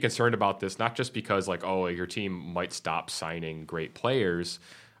fans should be concerned about this, not just because like, oh, your team might stop signing great players,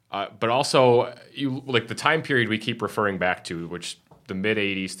 but also like the time period we keep referring back to, which the mid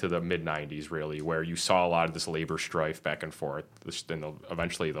 80s to the mid 90s really, where you saw a lot of this labor strife back and forth.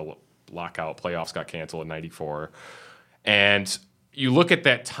 Eventually the lockout playoffs got canceled in 94. And you look at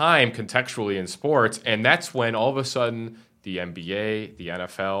that time contextually in sports, and that's when all of a sudden the NBA, the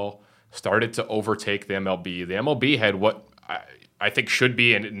NFL started to overtake the MLB. The MLB had what I think should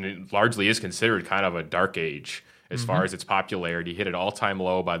be and largely is considered kind of a dark age as far as its popularity. Hit an all-time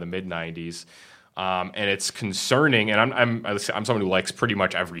low by the mid-90s. And it's concerning, and I'm someone who likes pretty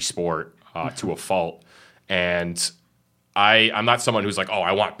much every sport to a fault. And I'm not someone who's like, oh,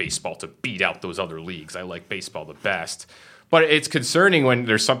 I want baseball to beat out those other leagues. I like baseball the best. But it's concerning when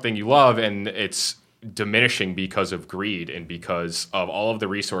there's something you love and it's diminishing because of greed and because of all of the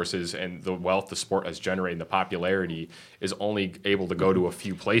resources and the wealth the sport has generated, the popularity is only able to go to a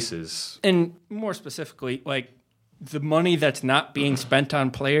few places. And more specifically, like the money that's not being spent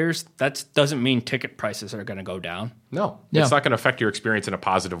on players, that doesn't mean ticket prices are going to go down. No, it's not going to affect your experience in a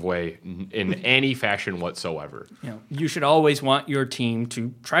positive way in any fashion whatsoever. You should always want your team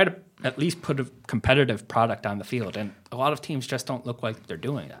to try to at least put a competitive product on the field, and a lot of teams just don't look like they're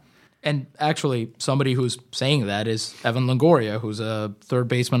doing that. And actually, somebody who's saying that is Evan Longoria, who's a third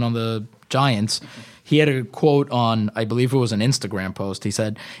baseman on the Giants. He had a quote on, I believe it was an Instagram post. He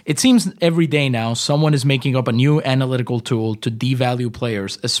said, "It seems every day now someone is making up a new analytical tool to devalue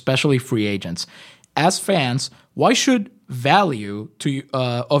players, especially free agents. As fans, why should value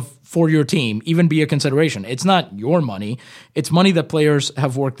for your team even be a consideration. It's not your money. It's money that players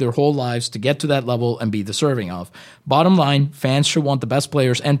have worked their whole lives to get to that level and be deserving of. Bottom line, fans should want the best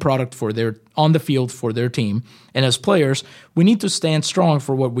players and product on the field for their team. And as players, we need to stand strong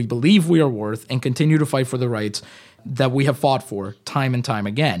for what we believe we are worth and continue to fight for the rights that we have fought for time and time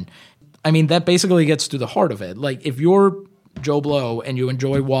again. I mean, that basically gets to the heart of it. Like, if you're Joe Blow and you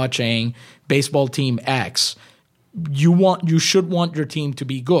enjoy watching baseball team X, you should want your team to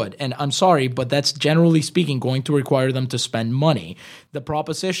be good. And I'm sorry, but that's generally speaking going to require them to spend money. The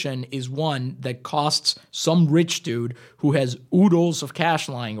proposition is one that costs some rich dude who has oodles of cash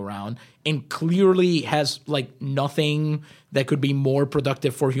lying around and clearly has like nothing that could be more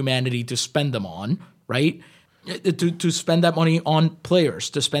productive for humanity to spend them on, right? To spend that money on players,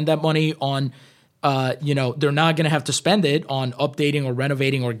 to spend that money on they're not going to have to spend it on updating or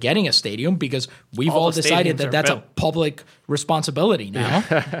renovating or getting a stadium because we've all decided that that's a public responsibility now.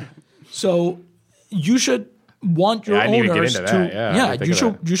 So you should want your owners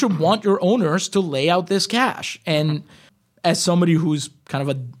you should want your owners to lay out this cash. And as somebody who's kind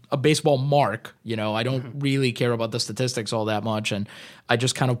of a baseball mark, I don't really care about the statistics all that much, and I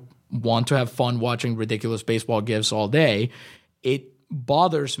just kind of want to have fun watching ridiculous baseball gifs all day. It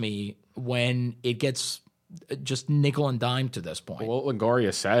bothers me when it gets just nickel and dime to this point. Well, what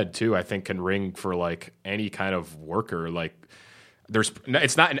Longoria said too, I think can ring for like any kind of worker. Like,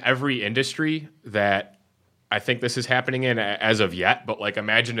 it's not in every industry that I think this is happening in as of yet, but like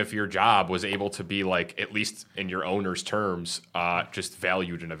imagine if your job was able to be like, at least in your owner's terms, just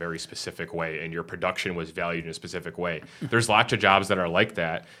valued in a very specific way, and your production was valued in a specific way. There's lots of jobs that are like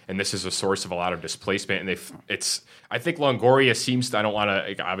that, and this is a source of a lot of displacement. And I think Longoria seems to,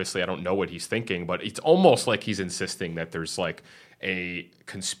 obviously I don't know what he's thinking, but it's almost like he's insisting that there's like a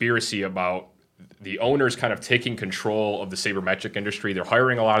conspiracy about the owners kind of taking control of the sabermetric industry. They're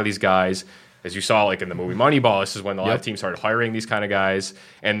hiring a lot of these guys. As you saw, like in the movie Moneyball, this is when a lot of teams started hiring these kind of guys.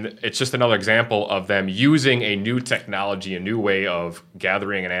 And it's just another example of them using a new technology, a new way of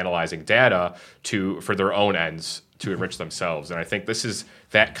gathering and analyzing data for their own ends to enrich themselves. And I think this is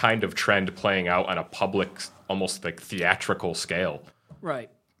that kind of trend playing out on a public, almost like theatrical scale.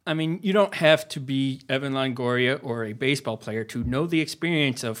 Right. I mean, you don't have to be Evan Longoria or a baseball player to know the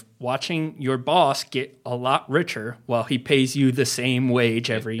experience of watching your boss get a lot richer while he pays you the same wage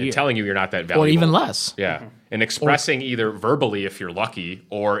every year. And telling you you're not that valuable. Or even less. Yeah. Mm-hmm. And expressing either verbally, if you're lucky,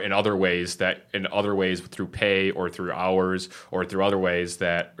 or in other ways through pay or through hours or through other ways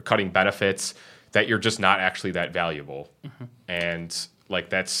that cutting benefits, that you're just not actually that valuable. Mm-hmm. And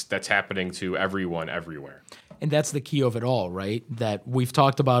like that's happening to everyone everywhere. And that's the key of it all, right? That we've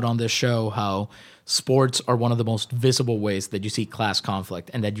talked about on this show how sports are one of the most visible ways that you see class conflict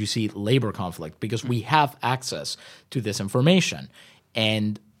and that you see labor conflict because we have access to this information.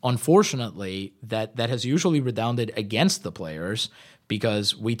 And unfortunately, that has usually redounded against the players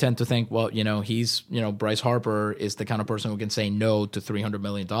because we tend to think, well, Bryce Harper is the kind of person who can say no to $300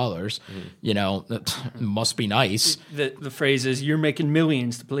 million. That must be nice. The phrase is, you're making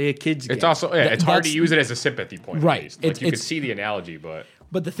millions to play a kid's game. It's also, it's hard to use it as a sympathy point. Right. Like you can see the analogy, but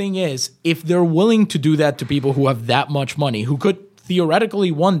the thing is, if they're willing to do that to people who have that much money, who could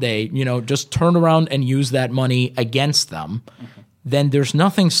theoretically one day, just turn around and use that money against them, then there's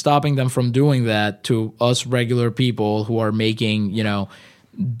nothing stopping them from doing that to us regular people who are making,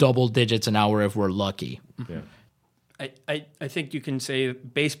 double digits an hour if we're lucky. Yeah. I think you can say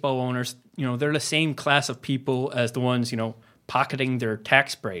baseball owners, they're the same class of people as the ones, pocketing their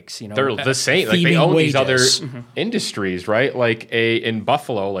tax breaks. They're the same. Like they own these other industries, right? Like in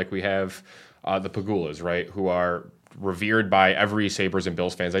Buffalo, like we have the Pagulas, right, who are revered by every Sabres and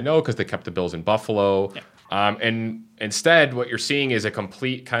Bills fans I know because they kept the Bills in Buffalo. Yeah. And instead, what you're seeing is a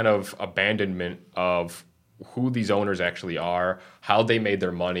complete kind of abandonment of who these owners actually are, how they made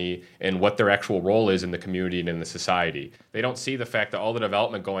their money, and what their actual role is in the community and in the society. They don't see the fact that all the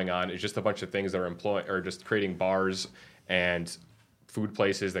development going on is just a bunch of things that are just creating bars and food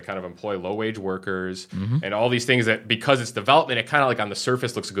places that kind of employ low-wage workers and all these things that, because it's development, it kind of like on the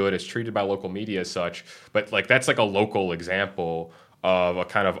surface looks good. It's treated by local media as such. But like that's like a local example of a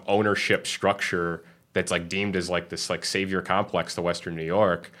kind of ownership structure that's like deemed as like this like savior complex to Western New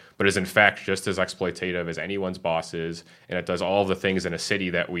York, but is in fact just as exploitative as anyone's boss is, and it does all the things in a city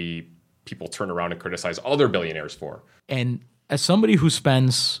that people turn around and criticize other billionaires for. And as somebody who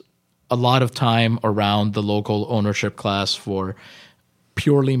spends a lot of time around the local ownership class for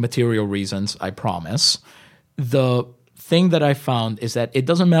purely material reasons, I promise, the thing that I found is that it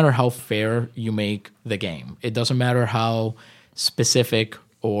doesn't matter how fair you make the game. It doesn't matter how specific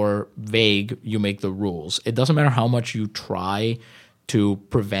or vague you make the rules. It doesn't matter how much you try to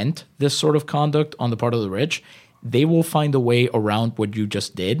prevent this sort of conduct on the part of the rich, they will find a way around what you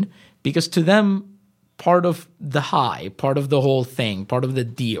just did, because to them, part of the high, part of the whole thing, part of the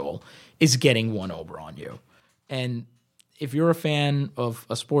deal is getting one over on you. And if you're a fan of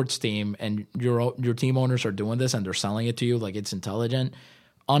a sports team and your team owners are doing this and they're selling it to you like it's intelligent,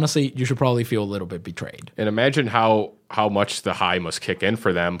 honestly, you should probably feel a little bit betrayed. And imagine how much the high must kick in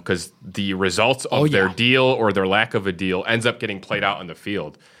for them, because the results of their deal or their lack of a deal ends up getting played out on the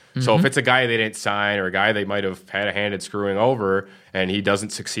field. So if it's a guy they didn't sign or a guy they might have had a hand in screwing over and he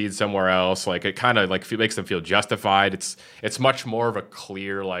doesn't succeed somewhere else, like it kind of like makes them feel justified. It's much more of a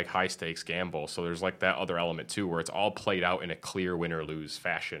clear, like, high stakes gamble. So there's like that other element too, where it's all played out in a clear win or lose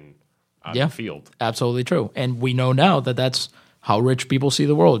fashion on the field. Absolutely true. And we know now that that's how rich people see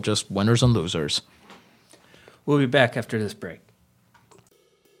the world, just winners and losers. We'll be back after this break.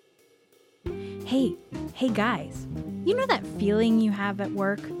 Hey guys, you know that feeling you have at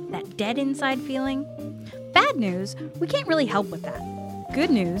work? That dead inside feeling? Bad news, we can't really help with that. Good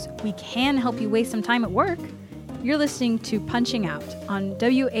news, we can help you waste some time at work. You're listening to Punching Out on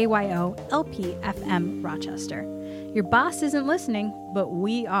WAYO LP FM Rochester. Your boss isn't listening, but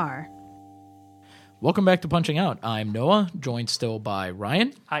we are. Welcome back to Punching Out. I'm Noah, joined still by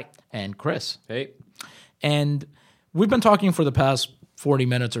Ryan. Hi. And Chris. Hey. And we've been talking for the past 40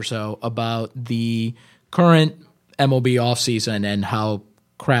 minutes or so about the current MLB offseason and how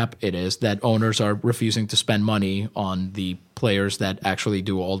crap it is that owners are refusing to spend money on the players that actually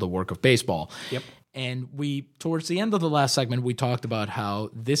do all the work of baseball. Yep. And towards the end of the last segment, we talked about how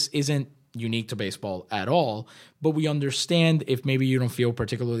this isn't unique to baseball at all, but we understand if maybe you don't feel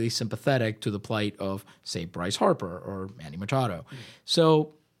particularly sympathetic to the plight of, say, Bryce Harper or Manny Machado.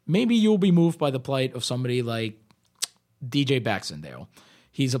 So maybe you'll be moved by the plight of somebody like DJ Baxendale.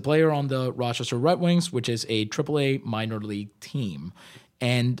 He's a player on the Rochester Red Wings, which is a AAA minor league team.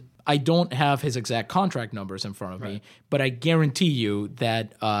 And I don't have his exact contract numbers in front of me, but I guarantee you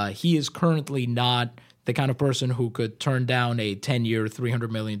that he is currently not the kind of person who could turn down a 10-year, $300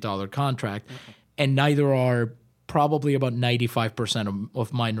 million contract, and neither are probably about 95%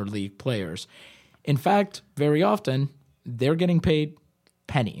 of minor league players. In fact, very often, they're getting paid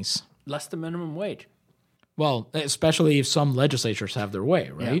pennies. Less than minimum wage. Well, especially if some legislatures have their way,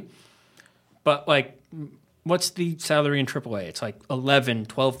 right? Yeah. But, like, what's the salary in AAA? It's like $11,000,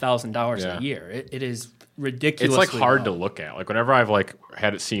 $12,000 a year. It is ridiculously It's like hard low to look at. Like whenever I've like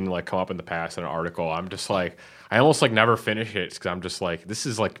had it seen like come up in the past in an article, I'm just like, I almost like never finish it because I'm just like, this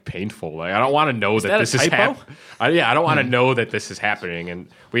is like painful. Like I don't want to know that this is happening. I don't want to know that this is happening. And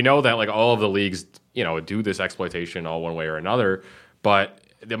we know that like all of the leagues, do this exploitation all one way or another. But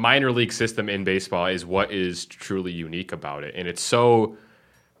the minor league system in baseball is what is truly unique about it. And it's so,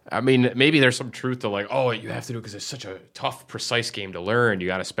 I mean, maybe there's some truth to like, oh, you have to do it because it's such a tough, precise game to learn. You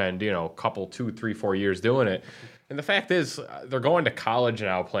got to spend, a couple, 2, 3, 4 years doing it. And the fact is, they're going to college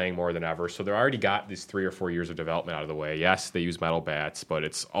now playing more than ever. So they're already got these 3 or 4 years of development out of the way. Yes, they use metal bats, but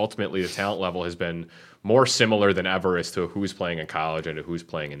it's ultimately the talent level has been more similar than ever as to who's playing in college and to who's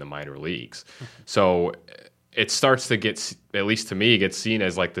playing in the minor leagues. So it starts to get, at least to me, get seen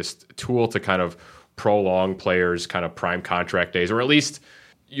as like this tool to kind of prolong players' kind of prime contract days, or at least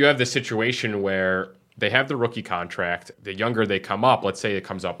you have this situation where they have the rookie contract. The younger they come up, let's say it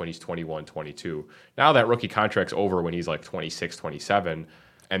comes up when he's 21, 22. Now that rookie contract's over when he's like 26, 27.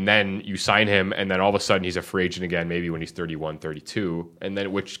 And then you sign him, and then all of a sudden he's a free agent again, maybe when he's 31, 32, and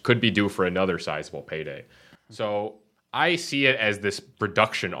then which could be due for another sizable payday. So I see it as this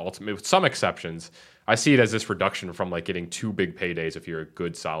reduction, ultimately, with some exceptions. I see it as this reduction from like getting 2 big paydays if you're a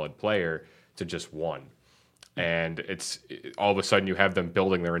good, solid player to just 1. And it's all of a sudden you have them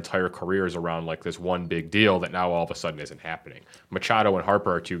building their entire careers around like this one big deal that now all of a sudden isn't happening. Machado and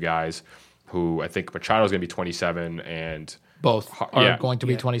Harper are 2 guys who I think Machado is going to be 27 and both are going to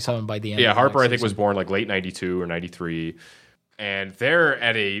be 27 by the end. Yeah, of Harper I think season. was born like late 92 or 93. And they're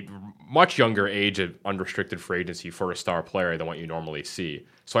at a much younger age of unrestricted free agency for a star player than what you normally see.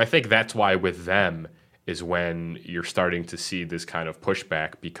 So I think that's why with them is when you're starting to see this kind of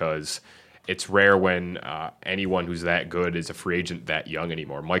pushback, because it's rare when anyone who's that good is a free agent that young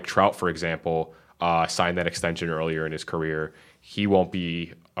anymore. Mike Trout, for example, signed that extension earlier in his career. He won't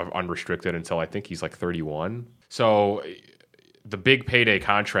be unrestricted until I think he's like 31. So the big payday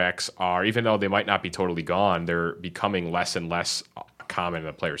contracts are, even though they might not be totally gone, they're becoming less and less common in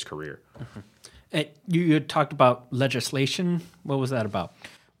a player's career. And you had talked about legislation. What was that about?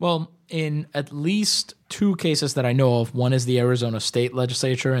 Well, in at least 2 cases that I know of, one is the Arizona State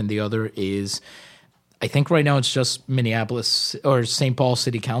Legislature and the other is I think right now it's just Minneapolis or St. Paul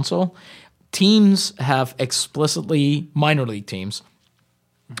City Council. Teams have explicitly, minor league teams,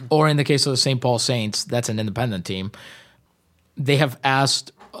 or in the case of the St. Paul Saints, that's an independent team, they have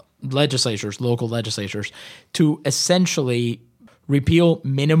asked local legislatures, to essentially repeal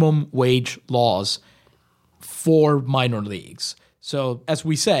minimum wage laws for minor leagues. So, as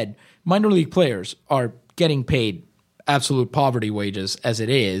we said, minor league players are getting paid absolute poverty wages as it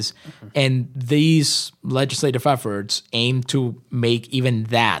is, and these legislative efforts aim to make even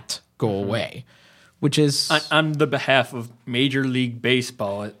that go away, which is on the behalf of Major League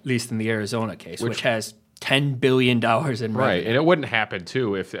Baseball, at least in the Arizona case, which has $10 billion in revenue. Right, and it wouldn't happen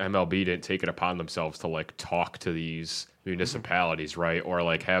too if the MLB didn't take it upon themselves to like talk to these municipalities, right, or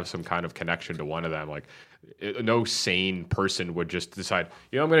like have some kind of connection to one of them. Like, no sane person would just decide,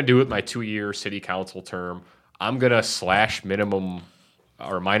 I'm going to do it my 2-year city council term. I'm going to slash minimum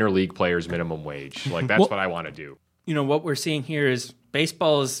or minor league players' minimum wage. Like, that's what I want to do. What we're seeing here is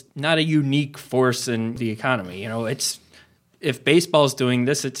baseball is not a unique force in the economy. If baseball's doing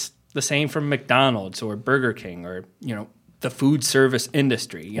this, it's the same from McDonald's or Burger King or, the food service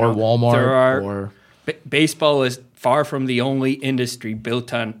industry. Or Walmart. Baseball is far from the only industry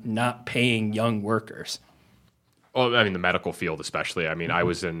built on not paying young workers. Well, I mean, the medical field especially. I mean, I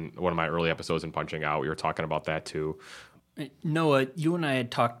was in one of my early episodes in Punching Out. We were talking about that too. Noah, you and I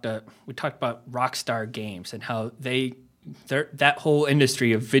had talked about Rockstar Games and how that whole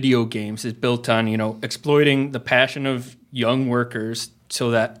industry of video games is built on, exploiting the passion of young workers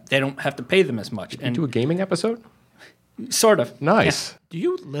so that they don't have to pay them as much. Did you do a gaming episode? Sort of. Nice. Yeah. Do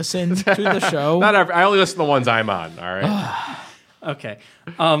you listen to the show? Not every, I only listen to the ones I'm on, all right? Okay.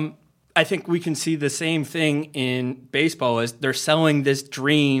 I think we can see the same thing in baseball as they're selling this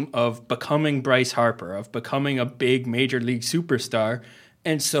dream of becoming Bryce Harper, of becoming a big major league superstar.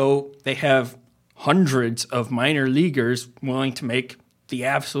 And so they have hundreds of minor leaguers willing to make the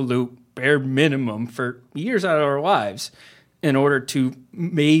absolute bare minimum for years out of their lives in order to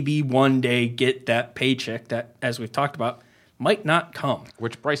maybe one day get that paycheck that, as we've talked about, might not come.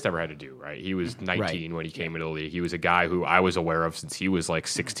 Which Bryce never had to do, right? He was 19 when he came into the league. He was a guy who I was aware of since he was like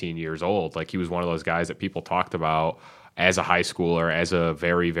 16 years old. Like, he was one of those guys that people talked about as a high schooler, as a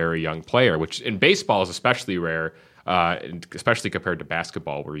very, very young player, which in baseball is especially rare, especially compared to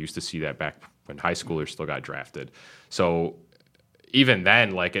basketball, where we used to see that back when high schoolers still got drafted. So even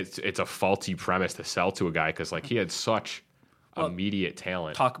then, like, it's a faulty premise to sell to a guy because, like, he had such immediate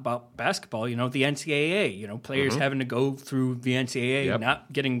talent. Talk about basketball, the NCAA, players having to go through the NCAA,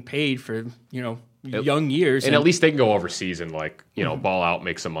 not getting paid for, young years. And at least they can go overseas and, like, ball out,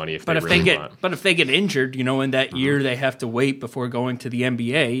 make some money if they really want. But if they get injured, in that year they have to wait before going to the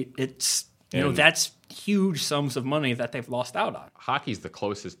NBA, it's, that's huge sums of money that they've lost out on. Hockey's the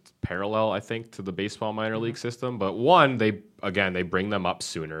closest parallel, I think, to the baseball minor league system. But one, they bring them up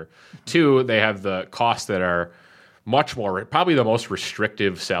sooner. Two, they have the costs that are much more, probably the most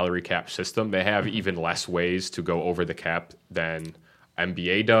restrictive salary cap system. They have even less ways to go over the cap than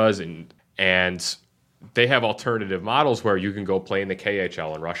NBA does, and they have alternative models where you can go play in the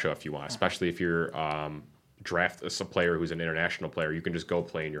KHL in Russia if you want, especially if you're draft a player who's an international player. You can just go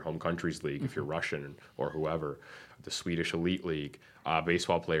play in your home country's league if you're Russian or whoever, the Swedish Elite League.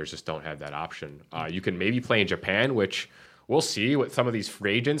 Baseball players just don't have that option. You can maybe play in Japan, which we'll see with some of these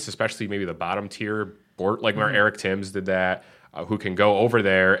free agents, especially maybe the bottom tier, like where Eric Timms did that, who can go over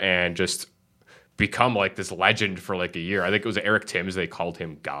there and just become like this legend for like a year. I think it was Eric Timms. They called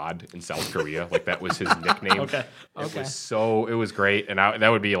him God in South Korea. Like, that was his nickname. It was great. And that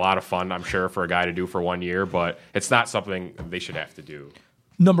would be a lot of fun, I'm sure, for a guy to do for 1 year, but it's not something they should have to do.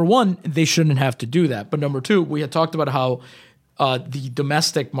 Number one, they shouldn't have to do that. But number two, we had talked about how the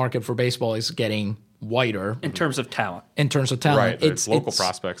domestic market for baseball is getting wider in terms of talent. Right, it's local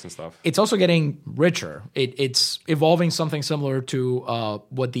prospects and stuff. It's also getting richer. It's evolving something similar to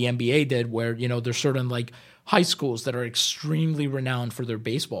what the NBA did, where there's certain like high schools that are extremely renowned for their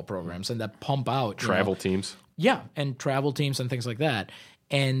baseball programs and that pump out travel teams. Yeah, and travel teams and things like that.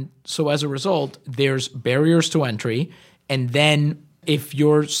 And so as a result, there's barriers to entry, and then if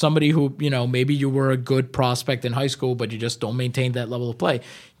you're somebody who, maybe you were a good prospect in high school, but you just don't maintain that level of play,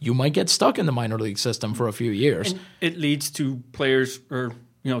 you might get stuck in the minor league system for a few years. And it leads to players or,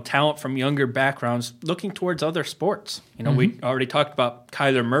 talent from younger backgrounds looking towards other sports. We already talked about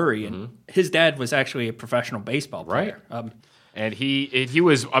Kyler Murray, and his dad was actually a professional baseball player. Right. And he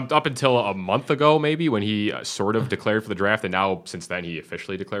was up until a month ago, maybe, when he sort of declared for the draft, and now since then he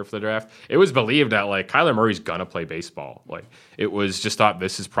officially declared for the draft. It was believed that like Kyler Murray's gonna play baseball. Like, it was just thought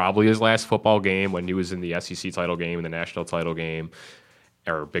this is probably his last football game when he was in the SEC title game and the national title game,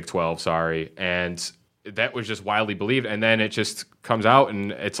 or Big 12, sorry. And that was just widely believed, and then it just comes out,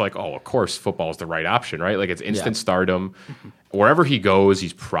 and it's like, oh, of course, football is the right option, right? Like it's instant stardom. Wherever he goes,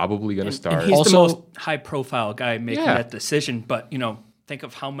 he's probably going to start. And he's Also, the most high-profile guy making that decision. But think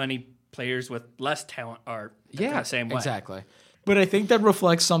of how many players with less talent are the same way. Exactly. But I think that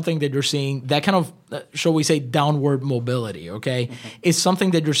reflects something that you're seeing, that kind of, shall we say, downward mobility, okay, is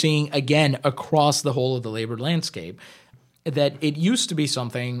something that you're seeing, again, across the whole of the labor landscape. That it used to be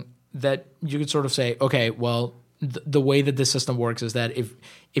something that you could sort of say, okay, well, the way that this system works is that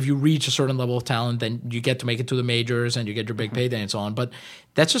if you reach a certain level of talent, then you get to make it to the majors and you get your big payday and so on. But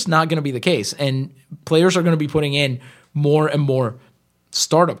that's just not going to be the case. And players are going to be putting in more and more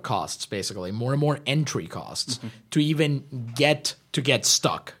startup costs, basically, more and more entry costs to even get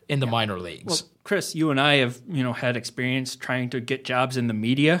stuck in the minor leagues. Well, Chris, you and I have had experience trying to get jobs in the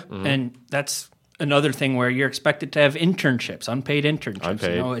media, and that's another thing where you're expected to have internships, unpaid internships.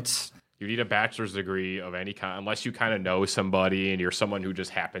 Unpaid. You need a bachelor's degree of any kind, unless you kind of know somebody and you're someone who just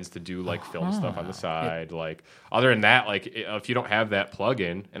happens to do like film stuff on the side. Like other than that, like if you don't have that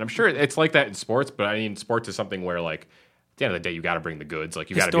plug-in, and I'm sure it's like that in sports, but I mean, sports is something where like at the end of the day, you got to bring the goods. Like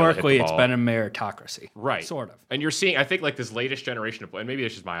you got to be able to hit the ball. Historically, it's been a meritocracy, right? Sort of. And you're seeing, I think, like this latest generation of, and maybe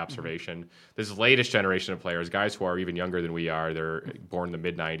it's just my observation, this latest generation of players, guys who are even younger than we are, they're born in the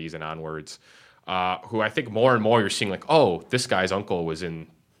mid '90s and onwards. Who I think more and more you're seeing like, oh, this guy's uncle was in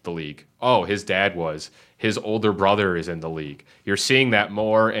the league. Oh, his dad was. His older brother is in the league. You're seeing that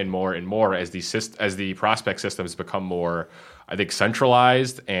more and more and more as the prospect systems become more, I think,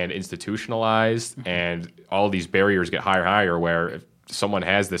 centralized and institutionalized, and all these barriers get higher and higher, where if someone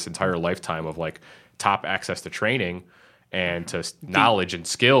has this entire lifetime of like top access to training and to knowledge and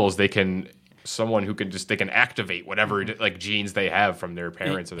skills, they can activate whatever like genes they have from their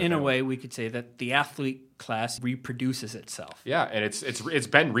parents. In a way, we could say that the athlete class reproduces itself. Yeah, and it's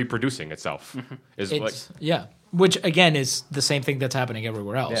been reproducing itself. Which again is the same thing that's happening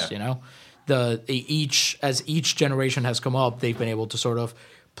everywhere else. As each generation has come up, they've been able to sort of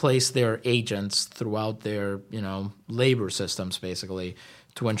place their agents throughout their labor systems, basically,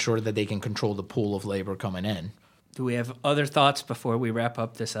 to ensure that they can control the pool of labor coming in. Do we have other thoughts before we wrap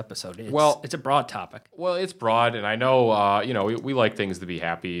up this episode? It's a broad topic. Well, it's broad, and I know, we like things to be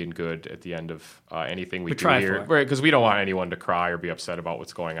happy and good at the end of anything we do here, because we don't want anyone to cry or be upset about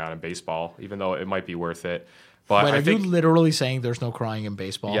what's going on in baseball, even though it might be worth it. But Wait, are you literally saying there's no crying in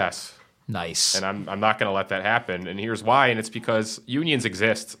baseball? Yes. Nice. And I'm not going to let that happen, and here's why, and it's because unions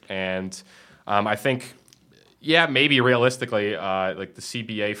exist, and I think, maybe realistically, like the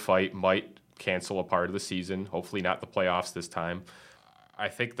CBA fight might cancel a part of the season, hopefully not the playoffs this time. I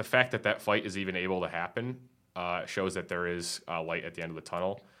think the fact that fight is even able to happen shows that there is light at the end of the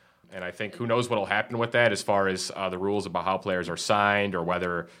tunnel. And I think who knows what will happen with that as far as the rules about how players are signed or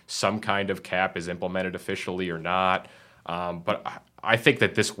whether some kind of cap is implemented officially or not. But I think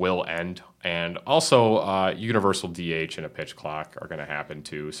that this will end. And also universal DH and a pitch clock are going to happen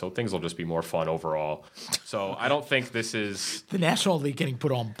too. So things will just be more fun overall. So I don't think this is... The National League getting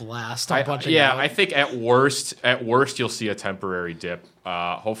put on blast. I think at worst you'll see a temporary dip.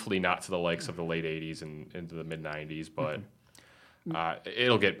 Hopefully not to the likes of the late 80s and into the mid 90s, but...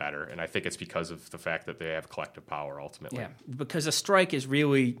 it'll get better, and I think it's because of the fact that they have collective power ultimately. Yeah, because a strike is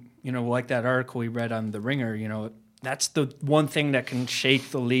really, like that article we read on The Ringer, that's the one thing that can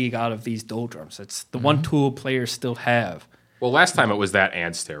shake the league out of these doldrums. It's the one tool players still have. Well, last time it was that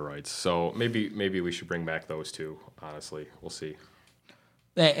and steroids, so maybe we should bring back those two, honestly. We'll see.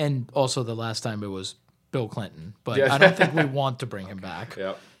 And also the last time it was Bill Clinton, but I don't think we want to bring him back.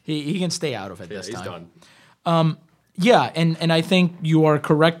 Yep. He can stay out of it this time. He's done. Yeah, and I think you are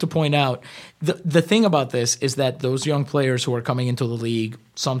correct to point out the thing about this is that those young players who are coming into the league,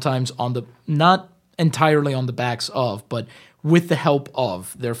 sometimes not entirely on the backs of, but with the help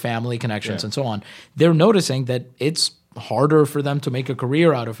of their family connections and so on, they're noticing that it's harder for them to make a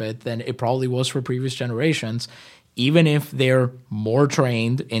career out of it than it probably was for previous generations, even if they're more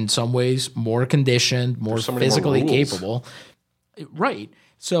trained, in some ways more conditioned, more physically capable. Right.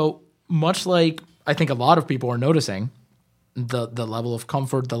 So much like I think a lot of people are noticing, the level of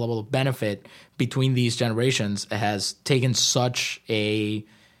comfort, the level of benefit between these generations has taken such a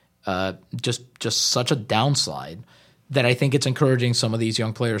just such a downslide that I think it's encouraging some of these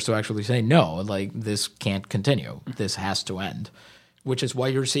young players to actually say, no, like this can't continue. This has to end, which is why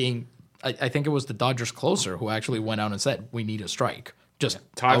you're seeing, I think it was the Dodgers closer who actually went out and said, we need a strike.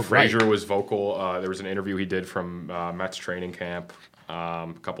 Todd Frazier was vocal. There was an interview he did from Mets training camp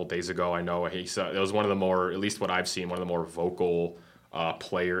a couple days ago. I know it was one of the more, at least what I've seen, one of the more vocal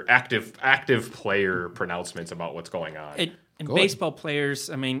active player pronouncements about what's going on. And baseball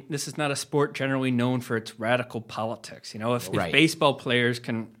players, I mean, this is not a sport generally known for its radical politics. If baseball players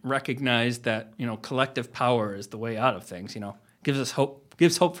can recognize that, collective power is the way out of things, gives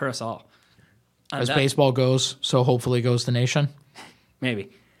hope for us all. As baseball goes, so hopefully goes the nation. Maybe.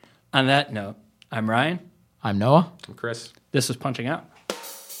 On that note, I'm Ryan. I'm Noah. I'm Chris. This was Punching Out.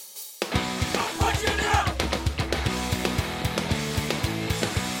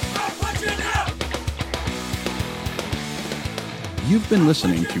 You've been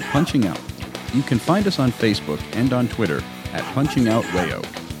listening to Punching Out. You can find us on Facebook and on Twitter at Punching Out Wayo.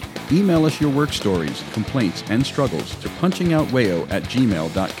 Email us your work stories, complaints, and struggles to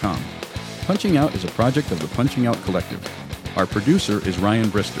punchingoutwayo@gmail.com. Punching Out is a project of the Punching Out Collective. Our producer is Ryan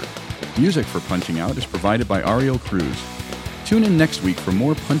Brister. Music for Punching Out is provided by Ariel Cruz. Tune in next week for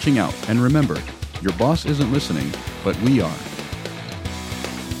more Punching Out, and remember, your boss isn't listening, but we are.